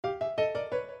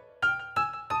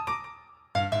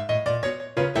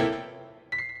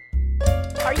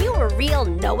real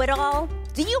know-it-all?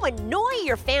 Do you annoy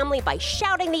your family by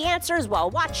shouting the answers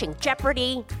while watching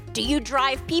Jeopardy? Do you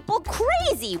drive people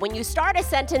crazy when you start a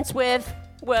sentence with,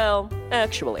 well,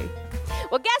 actually?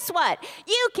 Well, guess what?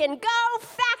 You can go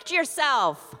fact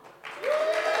yourself.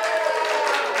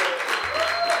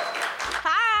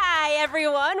 Hi,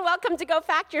 everyone. Welcome to Go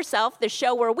Fact Yourself, the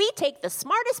show where we take the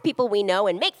smartest people we know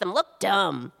and make them look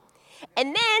dumb.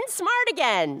 And then smart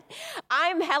again.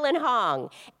 I'm Helen Hong.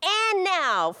 And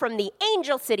now, from the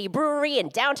Angel City Brewery in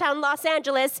downtown Los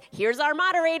Angeles, here's our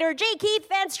moderator, J. Keith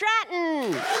Van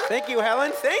Stratton. Thank you,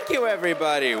 Helen. Thank you,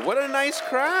 everybody. What a nice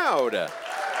crowd.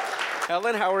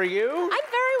 Helen, how are you? I'm very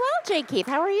well, J. Keith.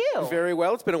 How are you? Very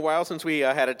well. It's been a while since we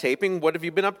had a taping. What have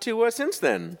you been up to since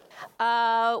then?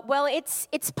 Well, it's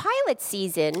pilot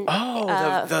season.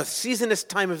 Oh, the seasonest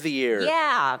time of the year.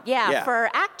 Yeah. For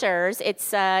actors,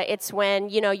 it's when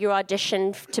you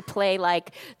audition to play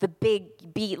like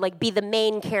be the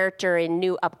main character in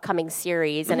new upcoming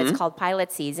series, and it's called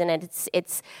pilot season, and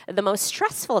it's the most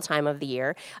stressful time of the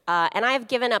year. And I've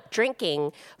given up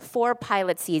drinking for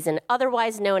pilot season,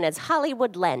 otherwise known as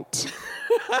Hollywood Lent.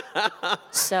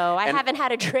 So I haven't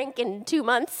had a drink in 2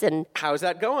 months, and how's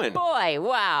that going? Boy,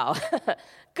 wow.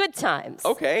 Good times.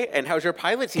 Okay, and how's your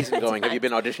pilot season going? Have you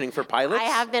been auditioning for pilots? I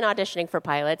have been auditioning for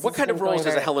pilots. What kind of roles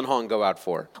does a Helen Hong go out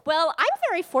for? Well, I'm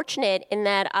very fortunate in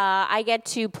that I get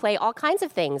to play all kinds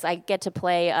of things. I get to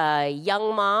play a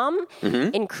young mom.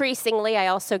 Increasingly, I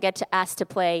also get asked to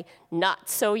play not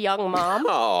so young mom.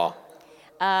 Oh.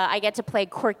 I get to play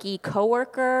quirky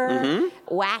coworker,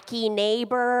 wacky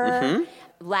neighbor,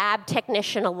 lab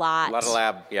technician a lot. A lot of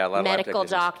lab medical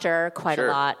doctor, quite a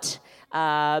lot.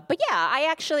 But yeah, I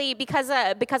actually, because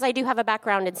I do have a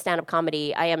background in stand-up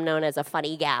comedy, I am known as a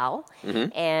funny gal,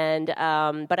 and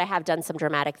but I have done some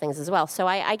dramatic things as well. So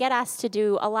I get asked to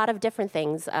do a lot of different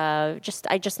things. I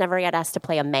just never get asked to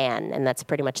play a man, and that's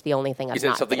pretty much the only thing I've not Is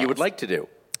that something you would like to do?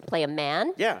 Play a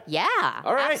man? Yeah. Yeah.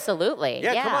 All right. Absolutely.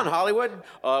 Yeah, come on, Hollywood.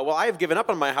 Well, I have given up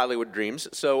on my Hollywood dreams.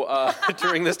 So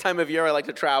during this time of year, I like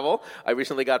to travel. I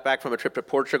recently got back from a trip to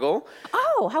Portugal.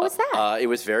 Oh, how was that? It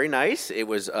was very nice. It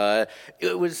was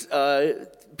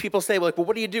people say, like, well,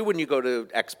 what do you do when you go to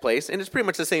X place? And it's pretty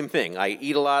much the same thing. I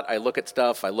eat a lot. I look at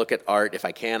stuff. I look at art. If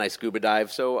I can, I scuba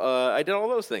dive. So I did all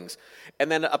those things.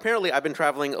 And then apparently I've been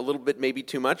traveling a little bit, maybe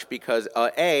too much, because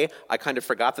I kind of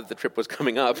forgot that the trip was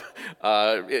coming up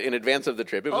in advance of the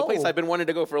trip. It was a place I've been wanting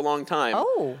to go for a long time.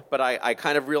 Oh. But I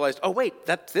kind of realized, oh, wait,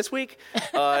 that's this week?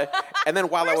 And then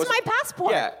while Where's my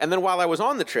passport? Yeah, and then while I was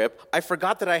on the trip, I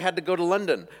forgot that I had to go to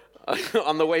London.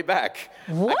 On the way back.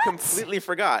 What? I completely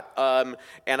forgot.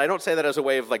 And I don't say that as a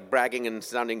way of like bragging and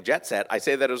sounding jet set. I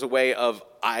say that as a way of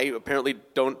I apparently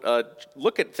don't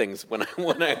look at things when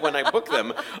I book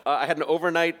them. I had an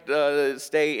overnight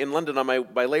stay in London on my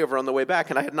layover on the way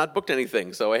back, and I had not booked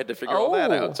anything, so I had to figure all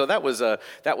that out. So that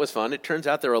was fun. It turns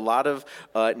out there are a lot of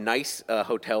nice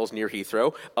hotels near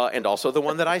Heathrow, and also the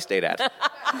one that I stayed at.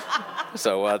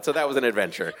 So that was an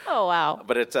adventure. Oh wow!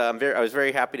 But I was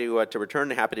very happy to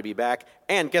return, happy to be back.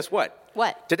 And guess what?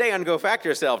 What? Today on Go Fact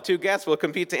Yourself, 2 guests will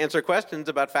compete to answer questions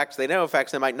about facts they know,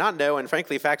 facts they might not know, and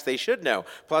frankly, facts they should know.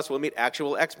 Plus, we'll meet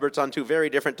actual experts on 2 very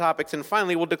different topics, and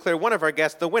finally, we'll declare one of our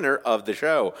guests the winner of the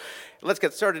show. Let's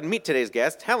get started and meet today's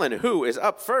guest, Helen, who is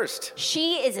up first.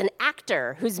 She is an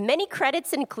actor whose many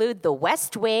credits include The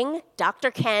West Wing,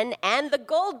 Dr. Ken, and The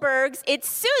Goldbergs. It's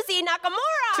Suzy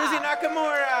Nakamura! Suzy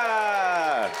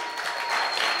Nakamura!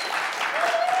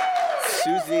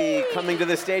 Suzy coming to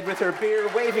the stage with her beer,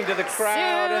 waving to the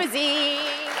crowd. Suzy!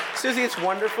 Suzy, it's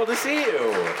wonderful to see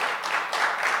you.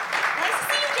 Nice to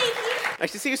see you, Jakey.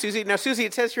 Nice to see you, Suzy. Now, Suzy,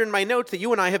 it says here in my notes that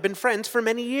you and I have been friends for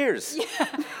many years.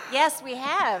 Yes, we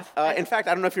have. In fact,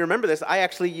 I don't know if you remember this. I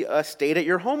actually stayed at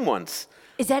your home once.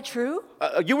 Is that true?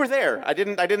 You were there. I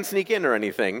didn't sneak in or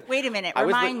anything. Wait a minute.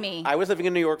 Remind me. I was living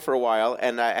in New York for a while,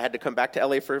 and I had to come back to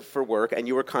L.A. for work, and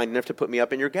you were kind enough to put me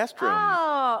up in your guest room.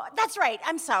 Oh, that's right.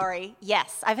 I'm sorry.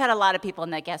 Yes, I've had a lot of people in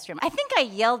that guest room. I think I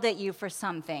yelled at you for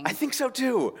something. I think so,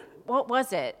 too. What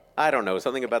was it? I don't know,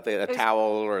 something about the towel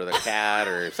or the cat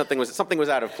or something was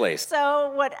out of place.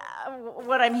 So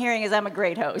what I'm hearing is I'm a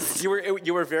great host.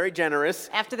 You were very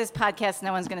generous. After this podcast,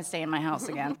 no one's going to stay in my house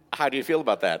again. How do you feel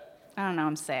about that? I don't know.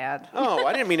 I'm sad. Oh,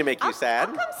 I didn't mean to make you sad.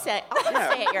 I'll come stay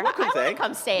at your house. I want to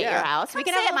come stay at your house. We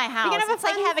can stay at my house. It's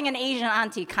like having an Asian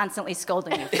auntie constantly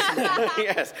scolding you.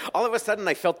 Yes. All of a sudden,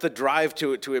 I felt the drive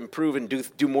to improve and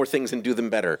do more things and do them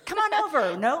better. Come on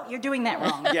over. No, you're doing that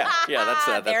wrong. Yeah,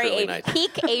 that's very really nice.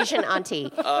 Peak Asian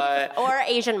auntie or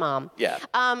Asian mom. Yeah.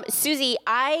 Suzy,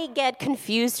 I get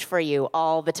confused for you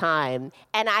all the time,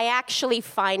 and I actually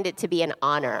find it to be an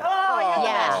honor. Oh,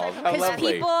 Yeah, how because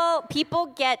lovely. people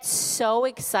get so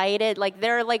excited. Like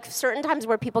there are like certain times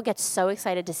where people get so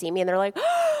excited to see me, and they're like,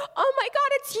 "Oh my God,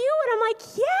 it's you!" And I'm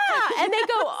like, "Yeah," and they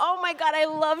go, "Oh my God, I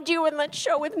loved you in that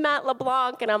show with Matt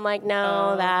LeBlanc," and I'm like,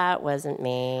 "No, that wasn't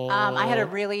me." I had a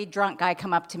really drunk guy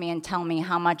come up to me and tell me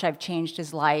how much I've changed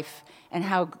his life and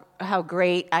how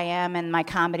great I am in my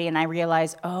comedy, and I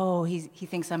realized, he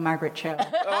thinks I'm Margaret Cho.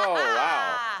 Oh,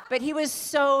 wow. But he was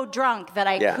so drunk that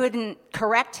I couldn't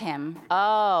correct him.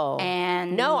 Oh,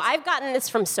 And no, I've gotten this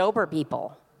from sober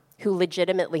people who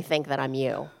legitimately think that I'm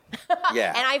you.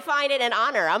 Yeah. And I find it an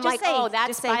honor. I'm Just like, say- that's,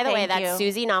 just say by the way, thank that's you.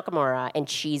 Suzy Nakamura, and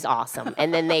she's awesome.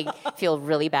 And then they feel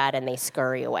really bad and they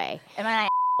scurry away. am I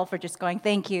for just going,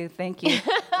 thank you.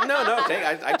 No,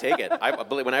 I take it. I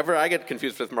believe whenever I get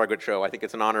confused with Margaret Cho, I think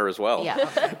it's an honor as well.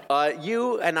 Yeah.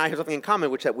 You and I have something in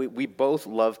common, which is that we both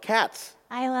love cats.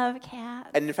 I love cats.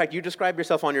 And in fact, you describe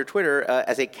yourself on your Twitter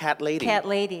as a cat lady. Cat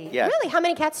lady. Yeah. Really? How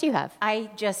many cats do you have?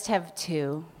 I just have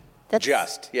 2. That's,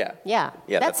 Yeah. Yeah.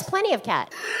 Yeah, That's plenty of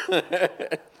cat.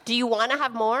 Do you want to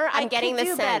have more? I'm getting I the could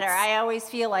do sense. better. I always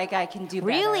feel like I can do better.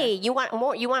 Really? You want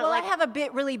more? You want Well, like I have a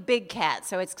really big cat,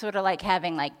 so it's sort of like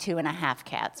having like 2.5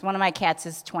 cats. One of my cats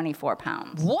is 24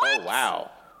 pounds. what? Oh, wow.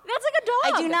 That's like a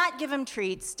dog. I do not give him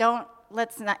treats.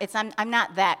 I'm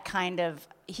not that kind of.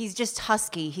 He's just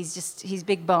husky. He's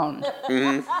big boned.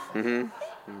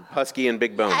 Husky and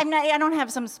big bone. I don't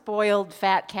have some spoiled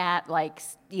fat cat like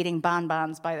eating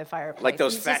bonbons by the fireplace. Like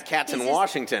those He's fat just- cats in he's just-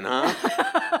 Washington,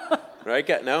 huh? Right?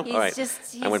 No? He's All right.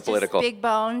 just I went political. big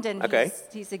boned and Okay.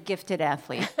 he's a gifted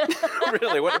athlete.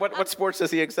 Really? What sports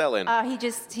does he excel in?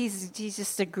 He's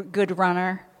just a good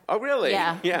runner. Oh, really?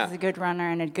 Yeah, Yeah. he's a good runner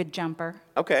and a good jumper.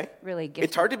 Okay. Really It's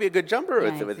gifted. hard to be a good jumper Yeah,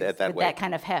 with he's- that with way. that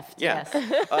kind of heft. Yeah.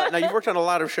 Yes. Now, you've worked on a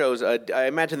lot of shows. I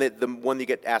imagine that the one you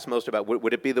get asked most about,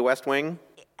 would it be The West Wing?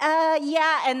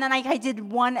 Yeah, and then I did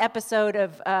one episode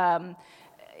of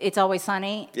It's Always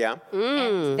Sunny. Yeah.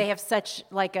 And they have such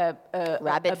like a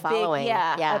Rabid big, following.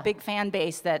 Yeah. a big fan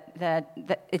base that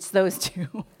it's those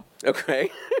two. Okay.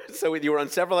 So you were on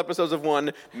several episodes of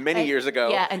one many years ago.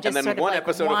 Yeah, and just then sort of one like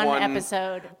episode of one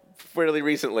episode. fairly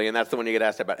recently, and that's the one you get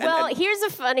asked about. Well, and here's a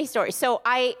funny story. So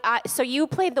so you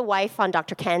played the wife on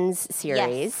Dr. Ken's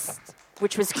series,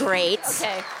 which was great.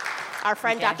 Okay. Our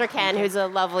friend Okay. Dr. Ken, who's a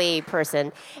lovely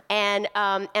person, and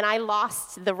I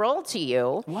lost the role to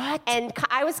you. What? And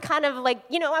I was kind of like,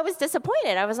 I was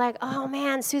disappointed. I was like, oh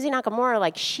man, Suzy Nakamura,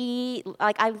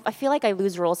 I feel like I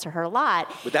lose roles to her a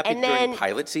lot. would that be and during then, the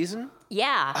pilot season?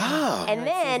 Yeah. Oh. And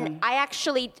then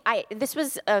this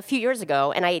was a few years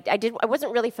ago, and I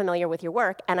wasn't really familiar with your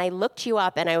work, and I looked you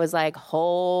up, and I was like,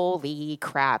 holy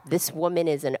crap, this woman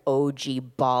is an OG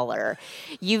baller.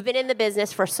 You've been in the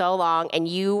business for so long, and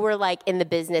you were like in the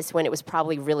business when it was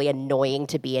probably really annoying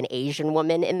to be an Asian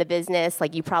woman in the business.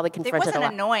 Like you probably It confronted wasn't a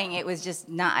lot. annoying. It was just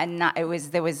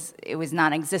it was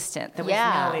non-existent. There was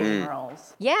Yeah. no Asian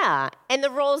roles. Yeah, and the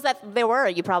roles that there were,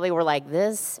 you probably were like,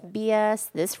 this BS,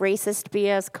 this racist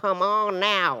BS, come on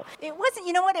now. It wasn't.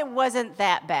 You know what? It wasn't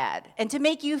that bad. And to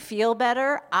make you feel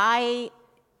better, I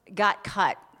got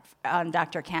cut on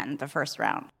Dr. Ken the first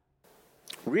round.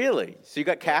 Really? So you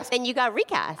got cast? And you got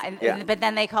recast. Yeah. But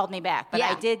then they called me back. But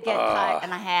Yeah. I did get cut,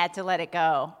 and I had to let it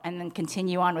go and then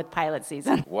continue on with pilot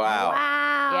season. Wow.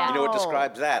 Wow. Yeah. You know what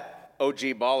describes that?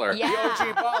 OG baller. Yeah. The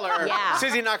OG baller. Yeah.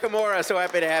 Suzy Nakamura, so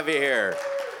happy to have you here.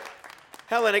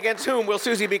 Helen, against whom will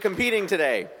Suzy be competing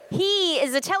today? He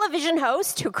is a television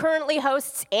host who currently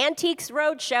hosts Antiques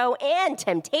Roadshow and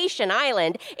Temptation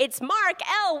Island. It's Mark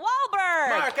L.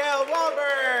 Walberg. Mark L.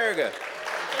 Walberg.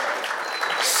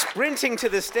 Sprinting to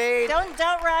the stage. Don't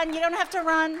run. You don't have to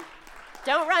run.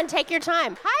 Don't run. Take your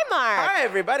time. Hi, Mark. Hi,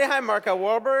 everybody. Hi, Mark L.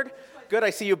 Walberg. Good. I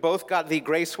see you both got the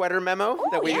gray sweater memo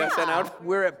that we sent out.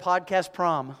 We're at podcast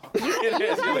prom. It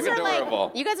is. You look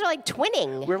adorable. You guys are like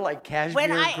twinning. We're like cashmere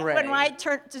gray. When I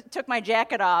took my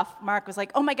jacket off, Mark was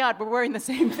like, "Oh my God, we're wearing the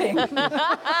same thing."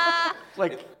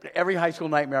 Like every high school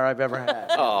nightmare I've ever had.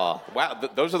 Oh, wow.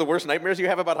 Those are the worst nightmares you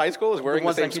have about high school, is wearing the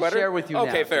ones I same can sweater? share with you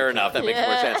Okay, now. fair enough. That makes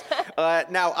more sense.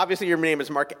 Now, obviously, your name is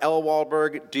Mark L.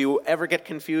 Walberg. Do you ever get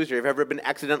confused, or have you ever been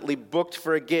accidentally booked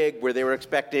for a gig where they were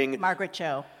expecting Margaret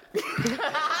Cho.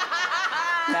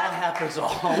 That happens all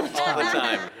the time. all the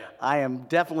time? I am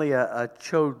definitely a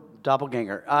Cho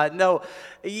doppelganger. No,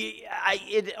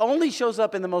 it only shows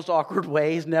up in the most awkward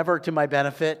ways, never to my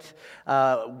benefit.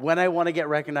 When I want to get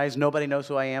recognized, nobody knows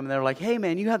who I am. And they're like, hey,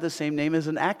 man, you have the same name as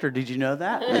an actor. Did you know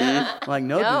that? I'm like,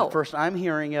 no, No. dude, first I'm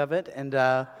hearing of it. And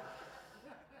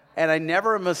And I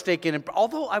never am mistaken,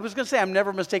 although I was going to say I'm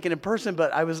never mistaken in person,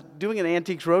 but I was doing an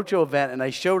Antiques Roadshow event, and I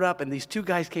showed up, and these two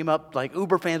guys came up, like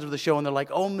uber fans of the show, and they're like,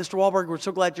 "Oh, Mr. Walberg, we're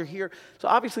so glad you're here." So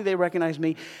obviously they recognized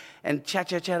me, and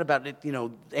chat about it,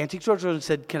 Antiques Roadshow, and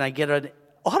said, "Can I get an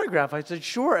autograph?" I said,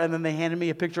 "Sure," and then they handed me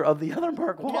a picture of the other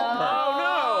Mark Wahlberg.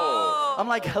 Oh, I'm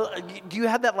like, do you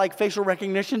have that like facial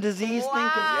recognition disease thing?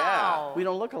 'Cause Yeah. we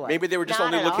don't look alike. Maybe they were just Not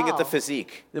only at looking at the all.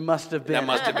 physique. It must have been. That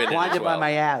must have been it as blinded by well.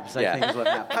 my abs, I think is what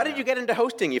happened. How did you get into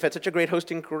hosting? You've had such a great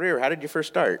hosting career. How did you first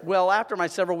start? Well, after my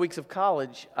several weeks of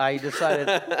college, I decided.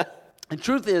 The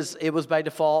truth is, it was by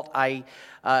default. I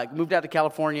moved out to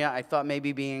California. I thought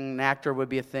maybe being an actor would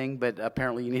be a thing, but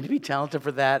apparently you need to be talented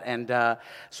for that. And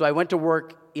so I went to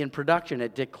work in production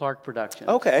at Dick Clark Productions.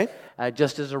 Okay.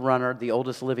 Just as a runner, the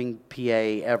oldest living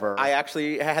PA ever. I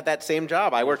actually had that same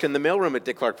job. I worked in the mailroom at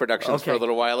Dick Clark Productions for a Okay.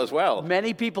 little while as well.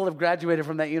 Many people have graduated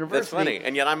from that university. That's funny.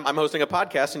 And yet I'm hosting a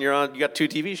podcast, and you got 2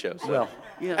 TV shows. Well,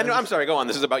 yeah, And I'm sorry. Go on.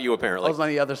 This is about you, I apparently. was on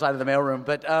the other side of the mailroom.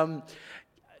 But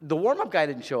the warm-up guy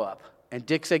didn't show up. And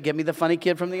Dick said, "Get me the funny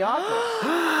kid from The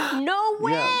Office." No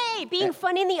way! Yeah. Being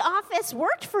funny in the office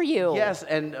worked for you. Yes,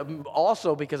 and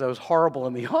also because I was horrible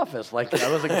in the office. Like,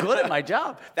 I wasn't good at my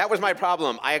job. That was my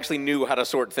problem. I actually knew how to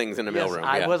sort things in a Yes, mailroom.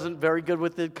 I Yeah. wasn't very good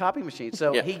with the copy machine.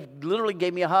 So Yeah. he literally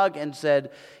gave me a hug and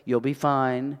said, "You'll be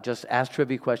fine. Just ask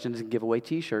trivia questions and give away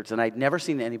T-shirts." And I'd never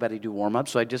seen anybody do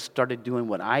warm-ups, so I just started doing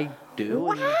what I do.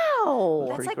 and Wow.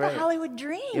 That's pretty like great. the Hollywood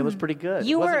dream. It was pretty good.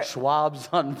 You it wasn't were- Schwab's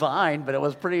on Vine, but it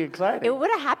was pretty exciting.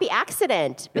 What a happy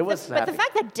accident. It But was But the happy.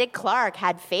 fact that Dick Clark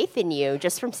had faith in you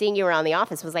just from seeing you around the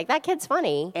office was like, that kid's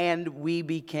funny. And we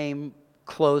became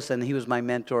close, and he was my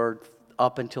mentor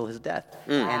up until his death.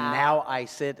 And now I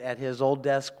sit at his old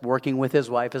desk working with his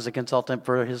wife as a consultant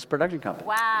for his production company.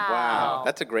 Wow.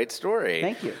 That's a great story.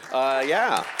 Thank you.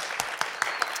 Yeah.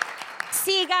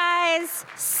 See, guys,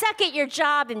 suck at your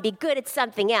job and be good at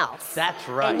something else. That's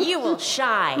right. And you will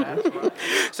shine.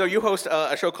 So you host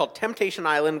a show called Temptation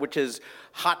Island, which is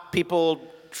hot people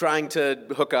trying to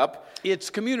hook up.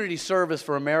 It's community service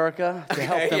for America to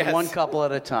help them Yes. one couple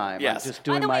at a time. Yes. I'm just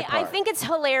By doing the my way, part. I think it's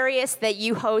hilarious that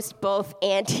you host both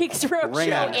Antiques Roadshow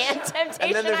Range. and Temptation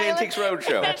And then there's Island. Antiques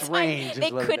Roadshow. It's That's range is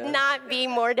They what it could is. not be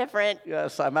more different.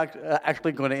 Yes, I'm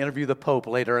actually going to interview the Pope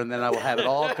later, and then I will have it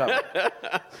all covered.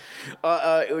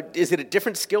 Is it a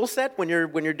different skill set when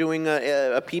you're doing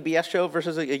a PBS show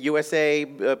versus a USA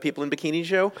people in bikini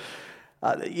show?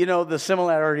 The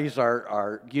similarities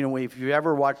are if you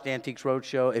ever watched Antiques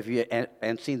Roadshow,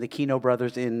 and seen the Kino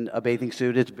brothers in a bathing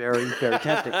suit, it's very, very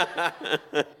tempting.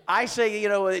 I say,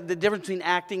 the difference between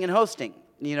acting and hosting.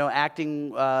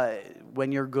 Acting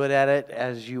when you're good at it,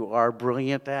 as you are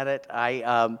brilliant at it,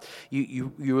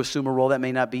 you assume a role that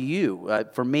may not be you.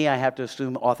 For me, I have to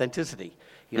assume authenticity.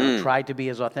 Try to be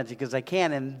as authentic as I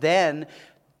can, and then,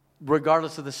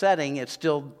 regardless of the setting, it's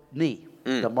still me.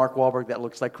 The Mark Walberg that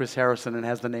looks like Chris Harrison and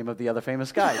has the name of the other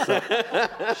famous guy. So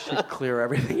should clear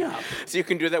everything up. So you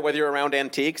can do that whether you're around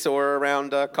antiques or around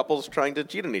couples trying to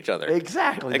cheat on each other.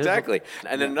 Exactly. Exactly.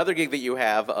 And another gig that you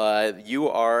have, you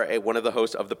are one of the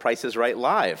hosts of The Price is Right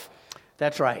Live.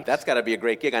 That's right. That's got to be a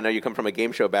great gig. I know you come from a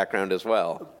game show background as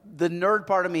well. The nerd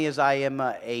part of me is I am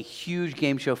a huge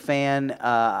game show fan.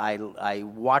 I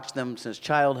watch them since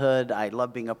childhood. I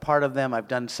love being a part of them. I've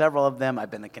done several of them. I've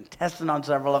been a contestant on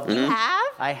several of them. You have?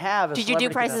 I have. Did you do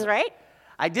Prices Right?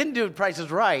 I didn't do Price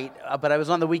is Right, but I was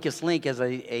on The Weakest Link as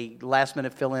a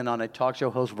last-minute fill-in on a talk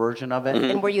show host version of it.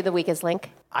 And were you the weakest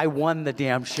link? I won the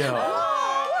damn show.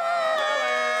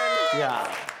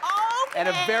 Yeah. And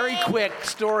a very quick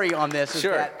story on this is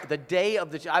Sure. that the day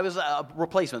of the show, I was a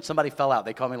replacement. Somebody fell out.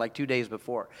 They called me like 2 days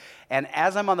before. And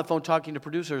as I'm on the phone talking to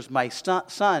producers, my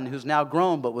son, who's now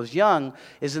grown but was young,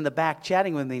 is in the back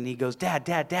chatting with me, and he goes, "Dad,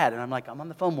 Dad, Dad." And I'm like, "I'm on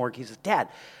the phone, Morgan." He says, "Dad,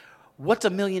 what's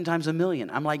 1,000,000 times 1,000,000?"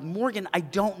 I'm like, "Morgan, I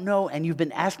don't know, and you've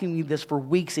been asking me this for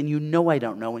weeks, and you know I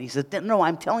don't know." And he says, "No,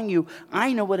 I'm telling you,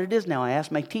 I know what it is now. I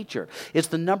asked my teacher. It's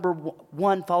the number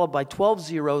 1 followed by 12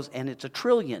 zeros, and it's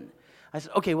 1,000,000,000,000. I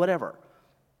said, "Okay, whatever."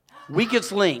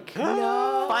 Weakest Link.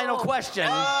 No. Final question.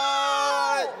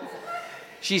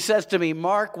 She says to me,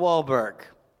 "Mark Walberg,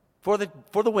 for the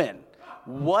win,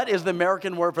 what is the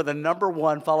American word for the number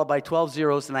 1 followed by 12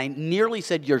 zeros?" And I nearly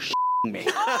said, "You're shitting me."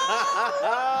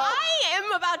 I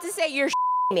am about to say you're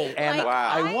me. And Like, Wow.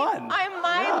 I won. I'm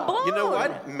mind blown. You know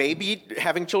what? Maybe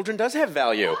having children does have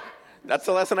value. That's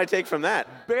the lesson I take from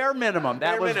that. Bare minimum.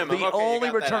 That Bare was minimum. the Okay, you only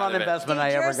got that return out on of it. investment Did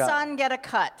I your ever got. son get a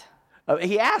cut?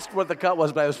 He asked what the cut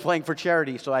was, but I was playing for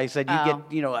charity, so I said, "You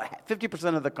get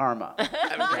 50% of the karma." Very good.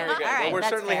 All right, Well, we're that's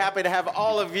certainly fair. happy to have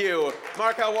all of you.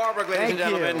 Mark L. Warburg, ladies and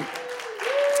Thank you. gentlemen.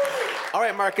 All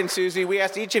right, Mark and Suzy, we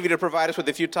asked each of you to provide us with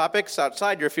a few topics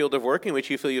outside your field of work in which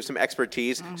you feel you have some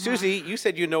expertise. Suzy, you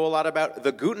said you know a lot about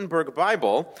the Gutenberg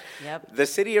Bible, the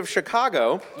city of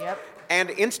Chicago, and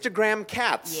Instagram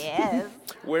cats. Yes.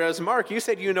 Whereas, Mark, you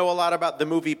said you know a lot about the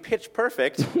movie Pitch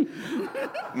Perfect,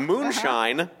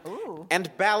 moonshine,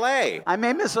 and ballet. I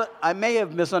may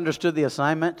have misunderstood the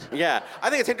assignment. Yeah, I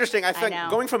think it's interesting. I think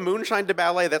going from moonshine to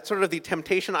ballet, that's sort of the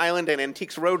Temptation Island and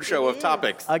Antiques Roadshow of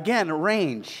topics. Again,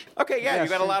 range. Okay, yeah, Yes. you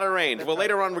got a lot of range. Well,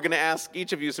 later on, we're going to ask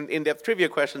each of you some in-depth trivia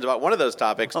questions about one of those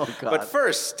topics. Oh, God. But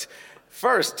first,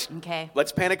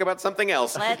 let's panic about something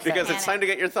else. Because it's time to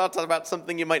get your thoughts about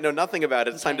something you might know nothing about.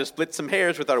 It's time to split some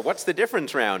hairs with our What's the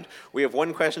Difference round. We have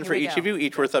one question for each of you,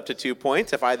 each worth up to 2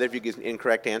 points. If either of you gives an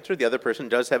incorrect answer, the other person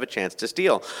does have a chance to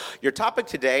steal. Your topic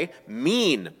today,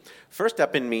 mean. First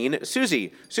up in mean,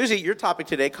 Suzy. Suzy, your topic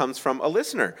today comes from a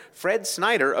listener, Fred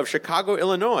Snyder of Chicago,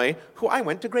 Illinois, who I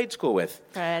went to grade school with.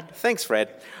 Fred. Thanks,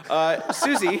 Fred.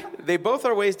 Suzy, they both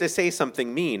are ways to say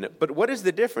something mean, but what is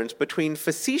the difference between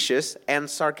facetious and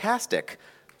sarcastic?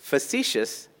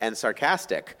 Facetious and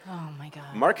sarcastic. Oh, my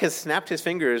God. Mark has snapped his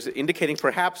fingers, indicating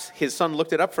perhaps his son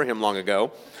looked it up for him long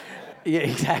ago. Yeah,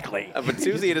 exactly. But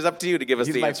Suzy, it is up to you to give us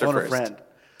He's the my answer phone first. friend.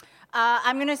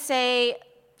 I'm going to say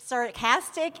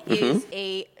sarcastic is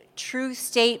a true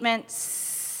statement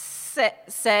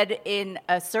said in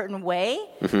a certain way,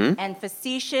 and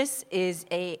facetious is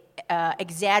a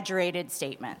exaggerated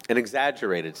statement. An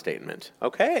exaggerated statement.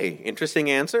 Okay, interesting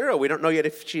answer. We don't know yet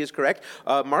if she is correct.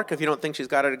 Mark, if you don't think she's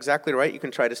got it exactly right, you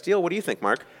can try to steal. What do you think,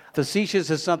 Mark? Facetious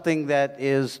is something that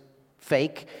is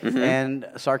fake, and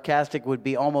sarcastic would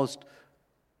be almost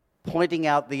pointing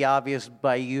out the obvious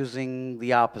by using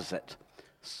the opposite.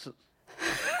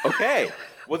 Okay.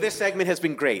 Well, this segment has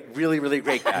been great. Really, really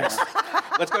great, guys.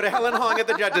 Let's go to Helen Hong at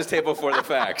the judges' table for the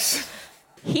facts.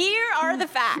 Here are the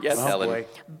facts. Yes, Helen. Boy.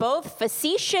 Both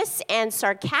facetious and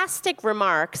sarcastic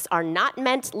remarks are not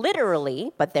meant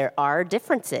literally, but there are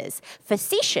differences.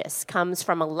 Facetious comes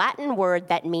from a Latin word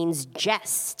that means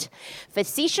jest.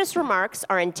 Facetious remarks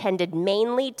are intended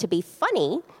mainly to be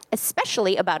funny,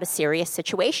 especially about a serious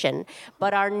situation,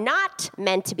 but are not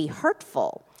meant to be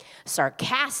hurtful.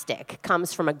 Sarcastic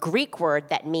comes from a Greek word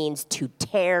that means to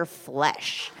tear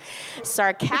flesh. It's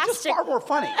Sarcastic just far more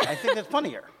funny. I think that's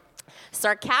funnier.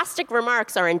 Sarcastic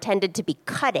remarks are intended to be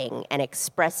cutting and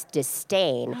express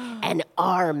disdain and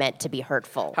are meant to be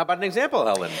hurtful. How about an example,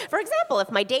 Helen? For example, if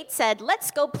my date said,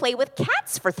 "Let's go play with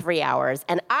cats for 3 hours,"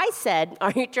 and I said,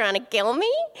 "Are you trying to kill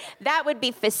me?" That would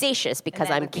be facetious because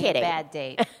That I'm would be kidding. a bad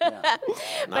date.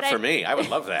 Not for me. I would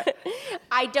love that.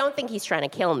 I don't think he's trying to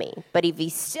kill me. But if he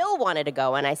still wanted to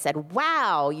go and I said,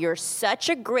 "Wow, you're such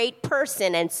a great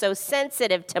person and so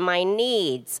sensitive to my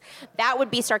needs," that would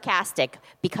be sarcastic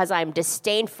because I'm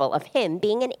disdainful of him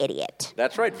being an idiot.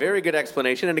 That's right. Very good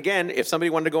explanation. And again, if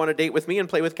somebody wanted to go on a date with me and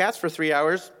play with cats for 3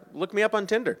 hours, look me up on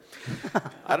Tinder.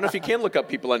 I don't know if you can look up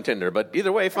people on Tinder, but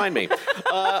either way, find me.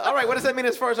 All right, what does that mean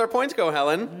as far as our points go,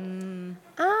 Helen?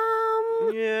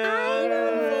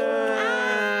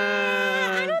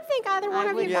 I don't think either one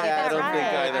of you got I that don't right. think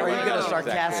either Are one you of going us to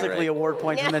exactly sarcastically right. award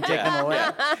points and then take them away?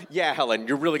 Yeah, Helen,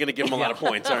 you're really going to give them a lot of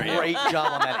points, aren't you? Great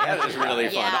job on that. That is really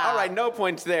fun. Yeah. All right, no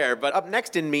points there. But up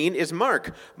next in mean is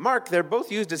Mark. Mark, they're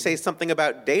both used to say something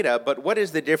about data, but what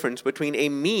is the difference between a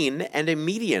mean and a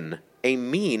median? A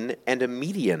mean and a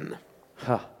median.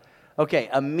 Okay,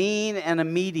 a mean and a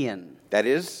median. That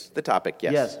is the topic,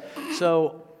 yes. Yes.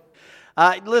 So,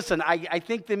 listen, I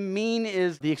think the mean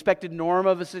is the expected norm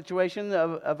of a situation,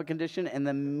 of a condition, and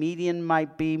the median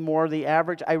might be more the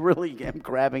average. I really am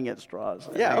grabbing at straws.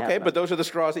 Yeah, I okay, have but those are the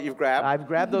straws that you've grabbed. I've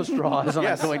grabbed those straws, and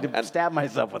Yes. I'm going to stab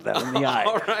myself with them in the eye.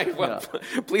 All right, well,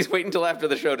 please wait until after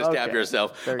the show to stab Okay.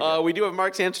 yourself. Very good. We do have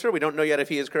Mark's answer. We don't know yet if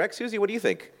he is correct. Suzy, what do you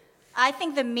think? I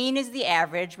think the mean is the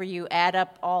average, where you add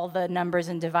up all the numbers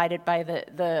and divide it by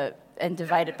the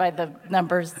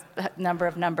number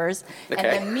of numbers.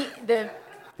 Okay. And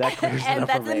That clears it and up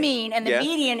that's for the me. mean, and the Yeah.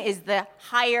 median is the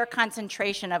higher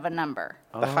concentration of a number.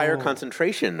 The higher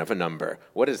concentration of a number.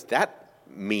 What does that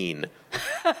mean?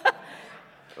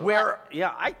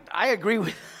 I agree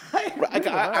with.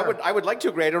 I would like to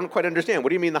agree. I don't quite understand. What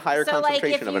do you mean the higher So, like,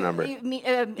 concentration if of a number? If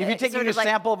you take sort a of like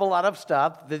sample of a lot of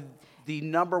stuff, the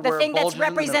number the where thing it that's bulges in the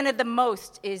middle- represented the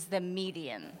most is the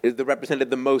median. Is the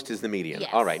represented the most is the median. Yes.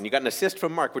 All right, and you got an assist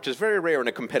from Mark, which is very rare in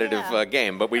a competitive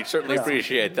game, but we certainly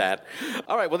appreciate that.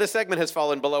 All right, well, this segment has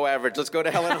fallen below average. Let's go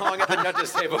to Helen Hong at the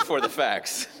judges' table for the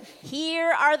facts.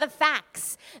 Here are the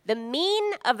facts. The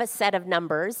mean of a set of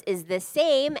numbers is the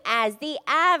same as the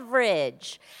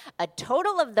average. A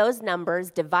total of those numbers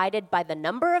divided by the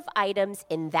number of items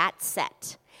in that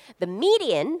set. The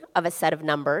median of a set of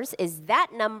numbers is that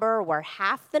number where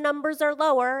half the numbers are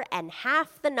lower and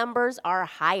half the numbers are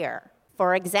higher.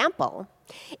 For example,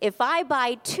 if I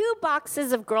buy 2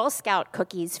 boxes of Girl Scout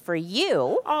cookies for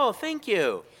you. Oh, thank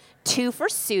you. 2 for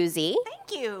Suzy.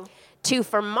 Thank you. 2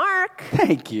 for Mark.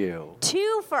 Thank you.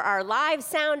 2 for our live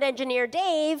sound engineer,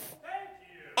 Dave.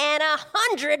 And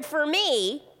 100 for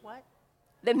me. What?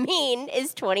 The mean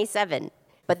is 27.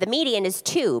 But the median is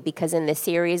 2 because in the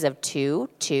series of 2,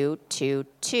 2, 2,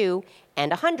 2, and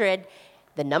 100,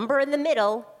 the number in the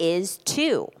middle is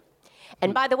 2.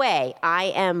 And by the way, I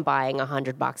am buying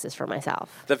 100 boxes for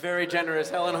myself. The very generous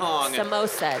Helen Hong.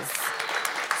 Samosas.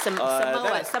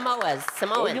 Samoas.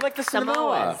 Oh, you like the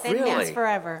Samoa? They Really? last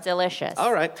forever. Delicious.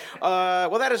 All right.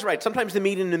 Well, that is right. Sometimes the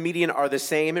median and the median are the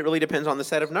same. It really depends on the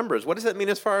set of numbers. What does that mean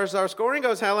as far as our scoring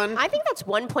goes, Helen? I think that's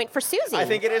 1 point for Suzy. I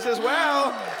think it is as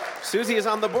well. Suzy is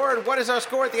on the board. What is our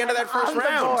score at the end of that first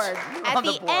round? At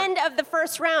the end of the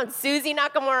first round, Suzy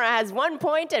Nakamura has 1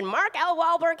 point and Mark L.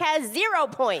 Walberg has 0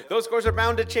 points. Those scores are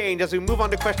bound to change as we move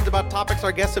on to questions about topics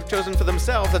our guests have chosen for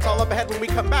themselves. That's all up ahead when we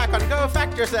come back on Go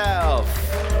Fact Yourself.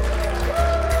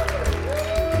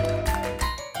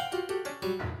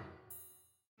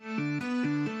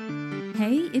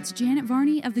 Hey, it's Janet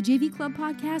Varney of the JV Club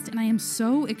podcast, and I am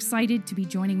so excited to be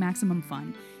joining Maximum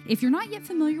Fun. If you're not yet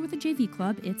familiar with the JV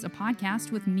Club, it's a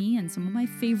podcast with me and some of my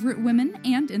favorite women,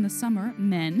 and in the summer,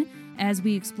 men, as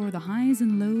we explore the highs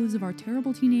and lows of our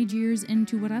terrible teenage years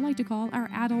into what I like to call our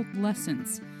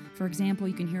adolescence. For example,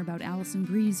 you can hear about Alison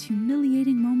Brie's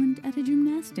humiliating moment at a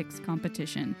gymnastics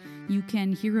competition. You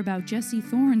can hear about Jessie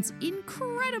Thorne's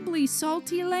incredibly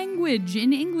salty language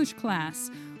in English class.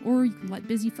 Or you can let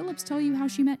Busy Phillips tell you how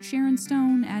she met Sharon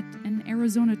Stone at an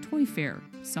Arizona toy fair,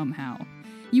 somehow.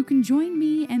 You can join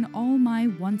me and all my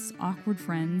once awkward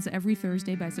friends every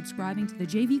Thursday by subscribing to the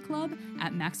JV Club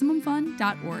at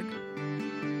MaximumFun.org.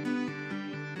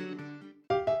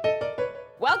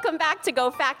 Welcome back to Go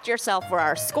Fact Yourself, where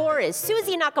our score is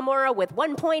Suzy Nakamura with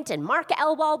 1 point and Mark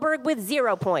L. Walberg with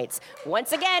 0 points.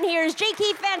 Once again, here's J.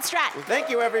 Keith Van Stratton. Thank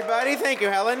you, everybody. Thank you,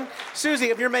 Helen. Suzy,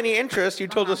 of your many interests, you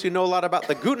told us you know a lot about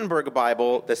the Gutenberg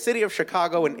Bible, the city of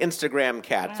Chicago, and Instagram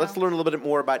cats. Let's learn a little bit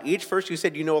more about each. First, you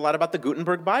said you know a lot about the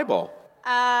Gutenberg Bible.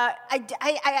 I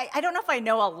don't know if I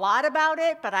know a lot about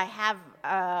it, but I have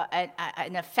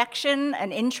an affection,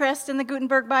 an interest in the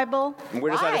Gutenberg Bible. And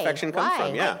where does that Why? affection come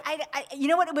from? Yeah. You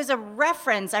know what? It was a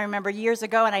reference I remember years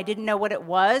ago, and I didn't know what it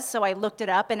was, so I looked it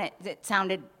up, and it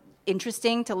sounded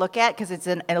interesting to look at because it's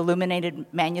an illuminated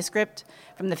manuscript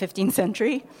from the 15th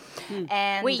century.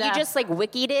 And Wait, you just like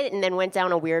wikied it and then went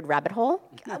down a weird rabbit hole?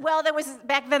 well,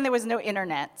 back then there was no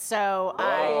internet, so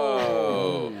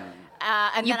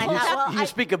and You then I pulled thought, up- well, You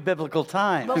speak of biblical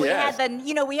time. but we Yes. had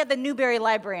the Newberry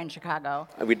Library in Chicago,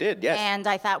 We did, yes. and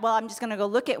I thought, well, I'm just going to go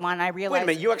look at one. I realized. Wait a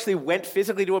minute, you actually went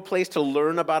physically to a place to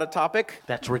learn about a topic?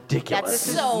 That's ridiculous.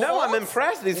 That's so No, I'm old.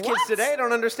 impressed. These kids What? today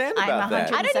don't understand I'm about that.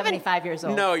 175 years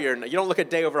old. No, you're not. You don't look a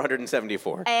day over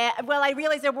 174. Well, I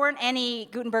realized there weren't any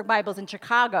Gutenberg Bibles in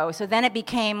Chicago, so then it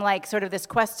became like sort of this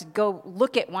quest to go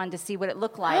look at one to see what it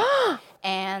looked like.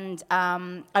 And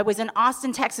I was in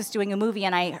Austin, Texas, doing a movie,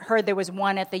 and I heard there was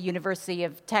one at the University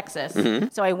of Texas.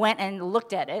 So I went and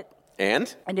looked at it,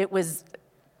 And? and it was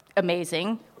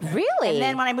amazing. Really? And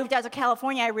then when I moved out to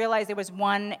California, I realized there was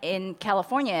one in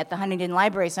California at the Huntington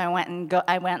Library, so I went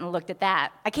and looked at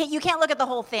that. You can't look at the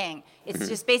whole thing. It's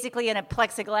just basically in a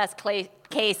plexiglass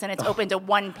case, and it's open to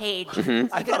one page.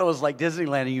 I thought it was like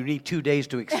Disneyland, and you need 2 days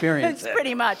to experience It's it.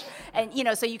 pretty much. And,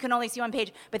 so you can only see one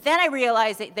page. But then I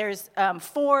realized that there's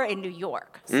 4 in New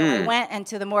York. So I went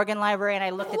into the Morgan Library, and I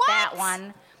looked at that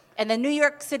one. And the New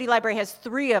York City Library has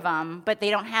 3 of them, but they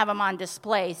don't have them on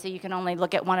display, so you can only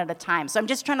look at one at a time. So I'm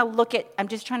just trying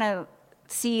to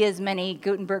see as many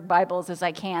Gutenberg Bibles as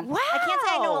I can. Wow. I can't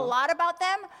say I know a lot about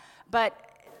them, but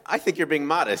I think you're being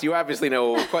modest. You obviously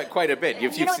know quite a bit.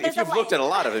 If you've looked at a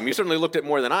lot of them, you certainly looked at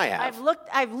more than I have.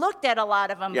 I've looked at a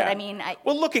lot of them, Yeah. but I mean,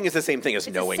 well, looking is the same thing as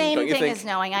it's knowing, the same don't you thing think? as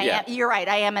knowing. Yeah. You're right.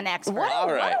 I am an expert.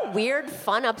 All right. What a weird,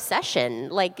 fun obsession.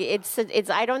 Like it's.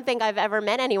 I don't think I've ever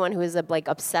met anyone who is like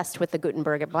obsessed with the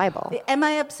Gutenberg Bible. Am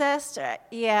I obsessed?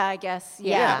 Yeah, I guess.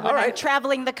 Yeah. When All right. I'm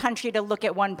traveling the country to look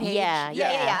at one page. Yeah.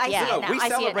 I see it now. We I see it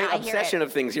celebrate now. I hear obsession it.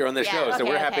 of things here on this Yeah, show, so okay,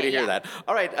 we're happy okay, to hear yeah. that.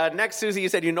 All right, next, Suzy, you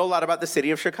said you know a lot about the city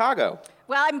of Chicago.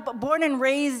 Well, I'm born and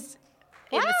raised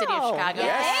in the city of Wow. Chicago.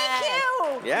 Yes.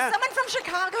 Thank you. Yeah. Is someone from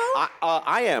Chicago?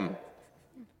 I am.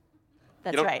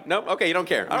 That's You don't, right. No? Okay, you don't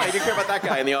care. All right, you care about that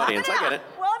guy in the audience. I get it.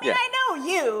 Well, Yeah. I know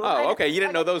you. Oh, okay. You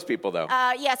didn't know those people, though.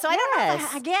 Yeah, so I don't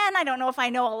know. Yes. I don't know if I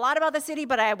know a lot about the city,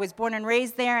 but I was born and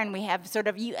raised there, and we have sort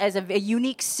of as a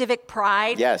unique civic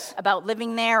pride Yes. about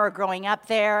living there or growing up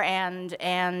there,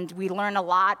 and we learn a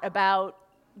lot about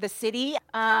the city.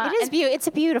 It's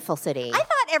a beautiful city. I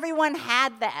thought everyone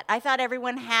had that. I thought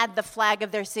everyone had the flag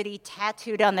of their city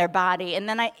tattooed on their body, and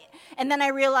then I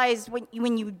realized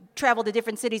when you travel to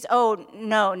different cities, oh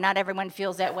no, not everyone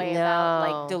feels that way about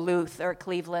like Duluth or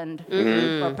Cleveland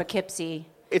or Poughkeepsie.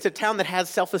 It's a town that has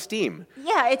self-esteem.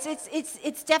 Yeah,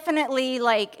 it's definitely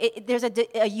like there's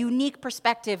a unique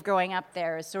perspective growing up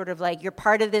there. It's sort of like you're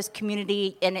part of this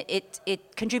community, and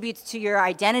it contributes to your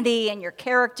identity and your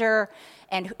character,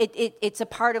 and it's a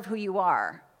part of who you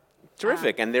are.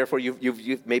 Terrific, and therefore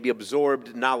you've maybe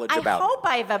absorbed knowledge about it. I hope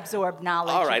I've absorbed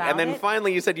knowledge. All right, about and then it.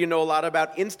 finally you said you know a lot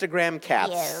about Instagram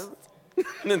cats. Yes.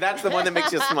 That's the one that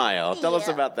makes you smile. Tell us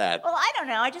about that. Well, I don't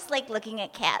know. I just like looking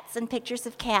at cats and pictures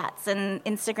of cats, and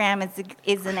Instagram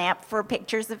is an app for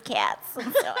pictures of cats,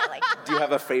 and so I like. Do you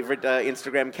have a favorite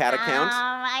Instagram cat account?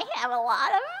 I have a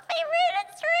lot of favorite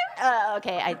Instagram.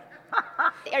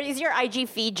 Okay, Is your IG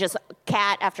feed just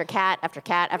cat after cat after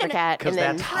cat after cat? Because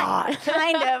that's hot.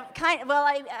 kind of. Well,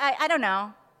 I don't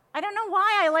know. I don't know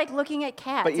why I like looking at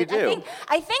cats. But you do.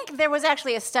 I think there was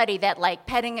actually a study that like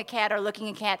petting a cat or looking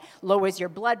at a cat lowers your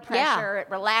blood pressure. It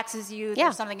relaxes you. Yeah.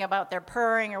 There's something about their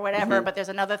purring or whatever. But there's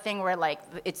another thing where like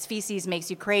its feces makes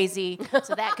you crazy.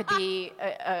 So that could be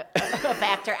a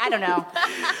factor. I don't know.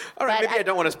 All right, But maybe I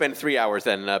don't want to spend 3 hours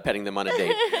then petting them on a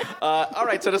date. All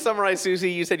right, so to summarize,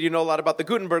 Suzy, you said you know a lot about the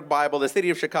Gutenberg Bible, the city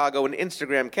of Chicago, and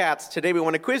Instagram cats. Today we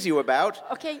want to quiz you about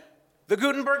Okay. the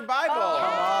Gutenberg Bible.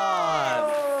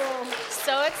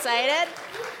 So excited.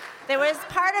 There was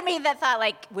part of me that thought,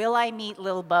 like, will I meet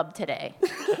Lil Bub today?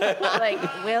 Like,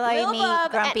 will I Lil meet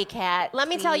Bub, Grumpy Cat? Let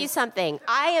me tell you please? something.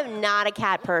 I am not a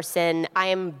cat person. I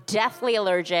am deathly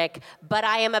allergic, but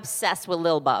I am obsessed with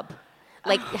Lil Bub.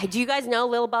 Like, do you guys know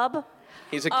Lil Bub?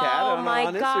 He's a cat Oh on my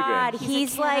Instagram. God,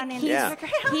 He's a cat on Yeah.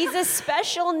 Instagram. he's a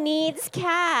special needs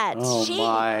cat. Oh, She.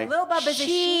 my. Lil Bub is a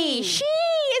she. She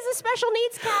is a special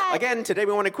needs cat. Again, today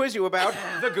we want to quiz you about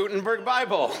the Gutenberg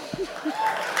Bible.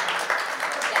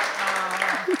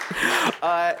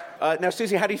 Now,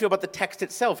 Suzy, how do you feel about the text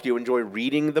itself? Do you enjoy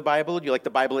reading the Bible? Do you like the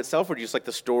Bible itself, or do you just like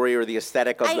the story or the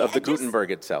aesthetic of the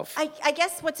Gutenberg itself? I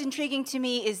guess what's intriguing to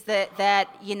me is that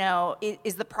you know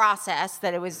is the process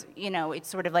that it was, you know, it's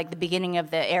sort of like the beginning of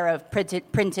the era of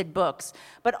printed books,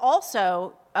 but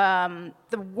also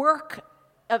the work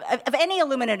of any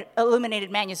illuminated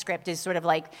manuscript is sort of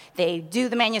like they do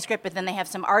the manuscript, but then they have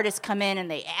some artists come in and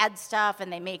they add stuff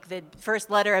and they make the first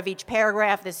letter of each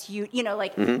paragraph this huge, you know,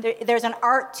 like there's an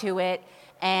art to it.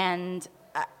 And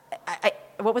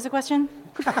what was the question?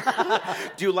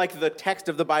 Do you like the text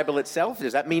of the Bible itself?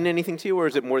 Does that mean anything to you, or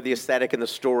is it more the aesthetic and the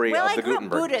story Well, of I the grew up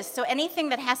Gutenberg? Buddhist, so anything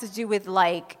that has to do with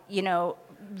like, you know,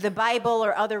 the Bible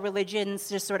or other religions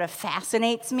just sort of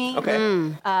fascinates me.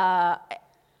 Okay.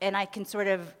 And I can sort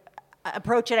of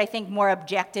approach it, I think, more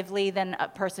objectively than a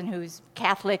person who's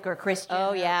Catholic or Christian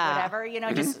Oh, yeah. or whatever, you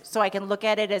know, just so I can look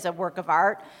at it as a work of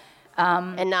art.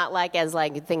 And not like as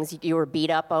like things you were beat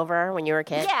up over when you were a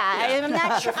kid. Yeah, I'm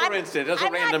not sure. For instance, as a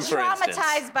I'm random not for instance.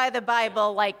 traumatized by the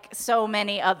Bible like so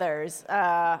many others. All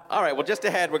right, well, just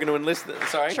ahead, we're going to enlist...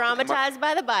 Sorry? Traumatized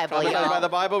by the Bible, Traumatized y'all. by the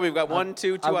Bible. We've got 1,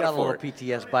 2, 2 I've out got of a 4. little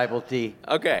PTS Bible tea.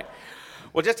 Okay.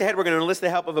 Well, just ahead, we're going to enlist the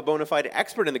help of a bona fide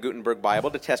expert in the Gutenberg Bible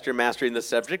to test your mastery in the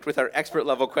subject with our expert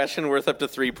level question worth up to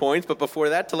 3 points. But before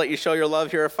that, to let you show your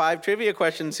love, here are 5 trivia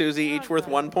questions, Suzy, each worth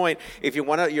 1 point. If you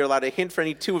want to, you're allowed a hint for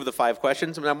any 2 of the 5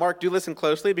 questions. Now, Mark, do listen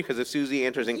closely, because if Suzy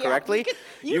answers incorrectly,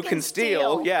 you can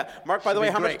steal. Yeah. Mark, by the way,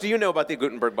 be how much great. do you know about the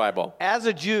Gutenberg Bible? As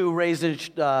a Jew raised in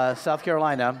South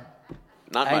Carolina,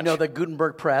 Not much. I know that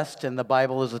Gutenberg pressed, and the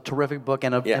Bible is a terrific book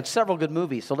and several good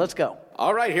movies. So let's go.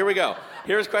 All right, here we go.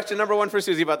 Here's question number 1 for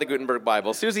Suzy about the Gutenberg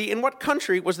Bible. Suzy, in what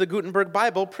country was the Gutenberg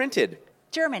Bible printed?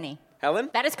 Germany. Helen?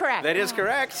 That is correct. That is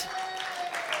correct.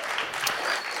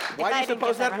 Why do I you didn't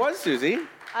suppose get that that right. was, Suzy?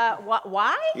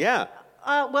 Why? Yeah.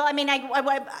 Well, I mean,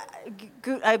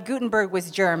 Gutenberg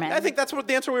was German. I think that's what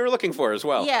the answer we were looking for as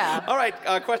well. Yeah. All right,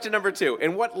 question number 2.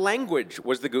 In what language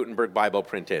was the Gutenberg Bible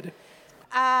printed?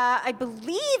 I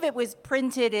believe it was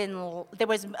printed in.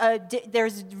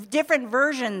 There's different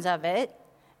versions of it,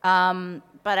 but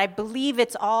I believe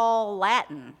it's all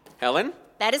Latin. Helen?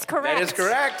 That is correct. That is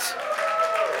correct.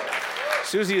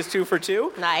 Suzy is 2 for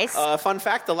 2. Nice. Fun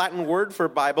fact, the Latin word for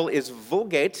Bible is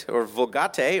vulgate or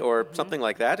vulgate or something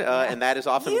like that. And that is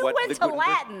often You what went the to Gutenberg-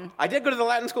 Latin. I did go to the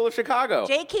Latin School of Chicago.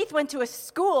 Jay Keith went to a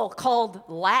school called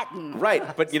Latin.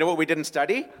 Right, but you know what we didn't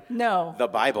study? No. The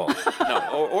Bible.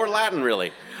 No, or Latin,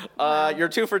 really. You're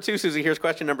 2 for 2, Suzy. Here's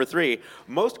question number 3.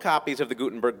 Most copies of the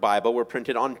Gutenberg Bible were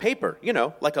printed on paper,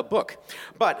 like a book.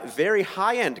 But very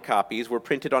high-end copies were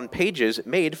printed on pages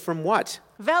made from what?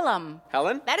 Vellum.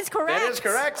 Helen? That is correct. That is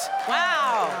correct.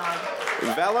 Wow.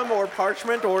 Vellum or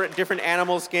parchment or different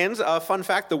animal skins. Fun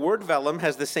fact, the word vellum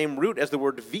has the same root as the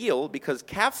word veal because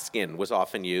calf skin was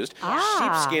often used.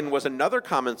 Sheepskin was another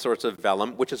common source of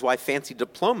vellum, which is why fancy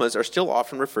diplomas are still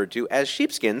often referred to as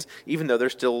sheepskins, even though they're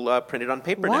still printed on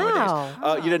paper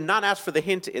nowadays. You did not ask for the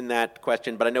hint in that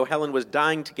question, but I know Helen was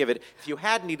dying to give it. If you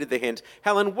had needed the hint,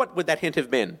 Helen, what would that hint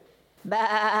have been? Helen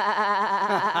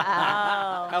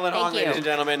Hong, ladies and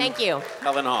gentlemen. Thank you.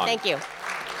 Helen Hong. Thank you.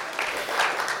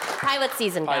 Pilot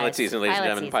season, guys. Pilot season, ladies and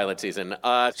gentlemen, pilot season.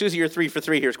 Suzy, you're 3 for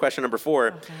 3. Here's question number 4.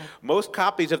 Okay. Most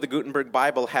copies of the Gutenberg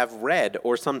Bible have red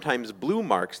or sometimes blue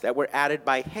marks that were added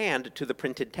by hand to the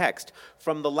printed text.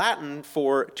 From the Latin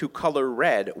for to color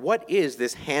red, what is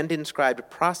this hand-inscribed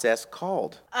process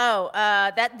called?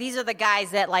 These are the guys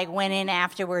that went in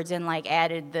afterwards and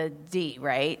added the D,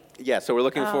 right? Yeah, so we're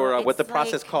looking for what the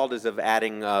process called is of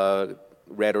adding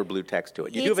red or blue text to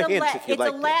it. You do have a hint if you'd like.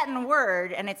 It's a Latin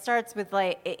word, and it starts with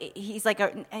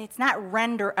it's not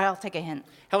render. I'll take a hint.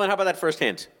 Helen, how about that first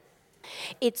hint?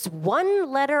 It's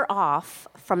one letter off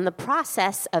from the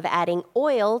process of adding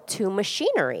oil to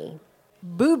machinery.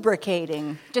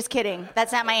 Lubricating. Just kidding.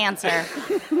 That's not my answer.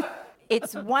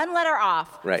 It's one letter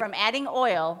off from adding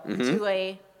oil to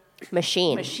a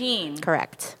machine.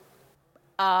 Correct.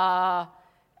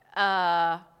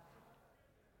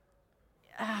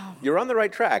 You're on the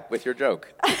right track with your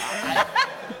joke. Okay,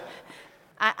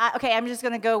 I'm just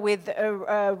going to go with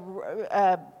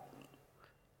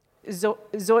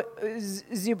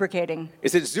zubricating.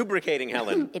 Is it zubricating,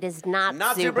 Helen? It is not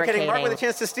zubricating. Mark with a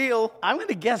chance to steal. I'm going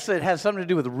to guess it has something to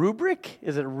do with rubric.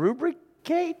 Is it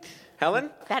rubricate? Helen?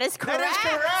 That is correct. That is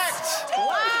correct.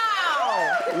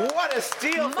 Wow. What a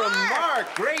steal from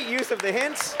Mark. Great use of the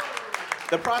hints.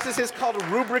 The process is called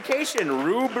rubrication.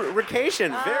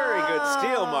 Rubrication. Very good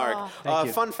steal, Mark.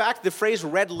 Fun fact, the phrase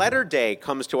red letter day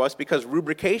comes to us because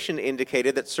rubrication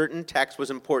indicated that certain text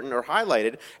was important or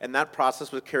highlighted, and that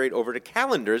process was carried over to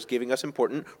calendars, giving us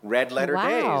important red letter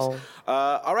days.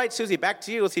 All right, Suzy, back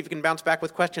to you. Let's see if you can bounce back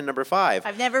with question number 5.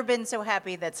 I've never been so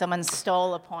happy that someone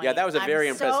stole a point. Yeah, that was a very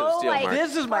impressive steal, Mark.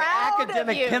 This is my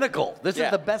academic pinnacle. This is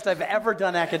the best I've ever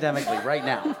done academically right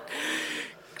now.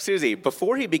 Suzy,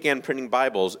 before he began printing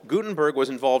Bibles, Gutenberg was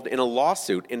involved in a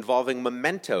lawsuit involving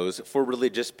mementos for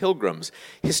religious pilgrims.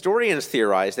 Historians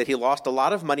theorize that he lost a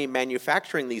lot of money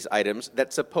manufacturing these items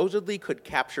that supposedly could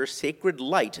capture sacred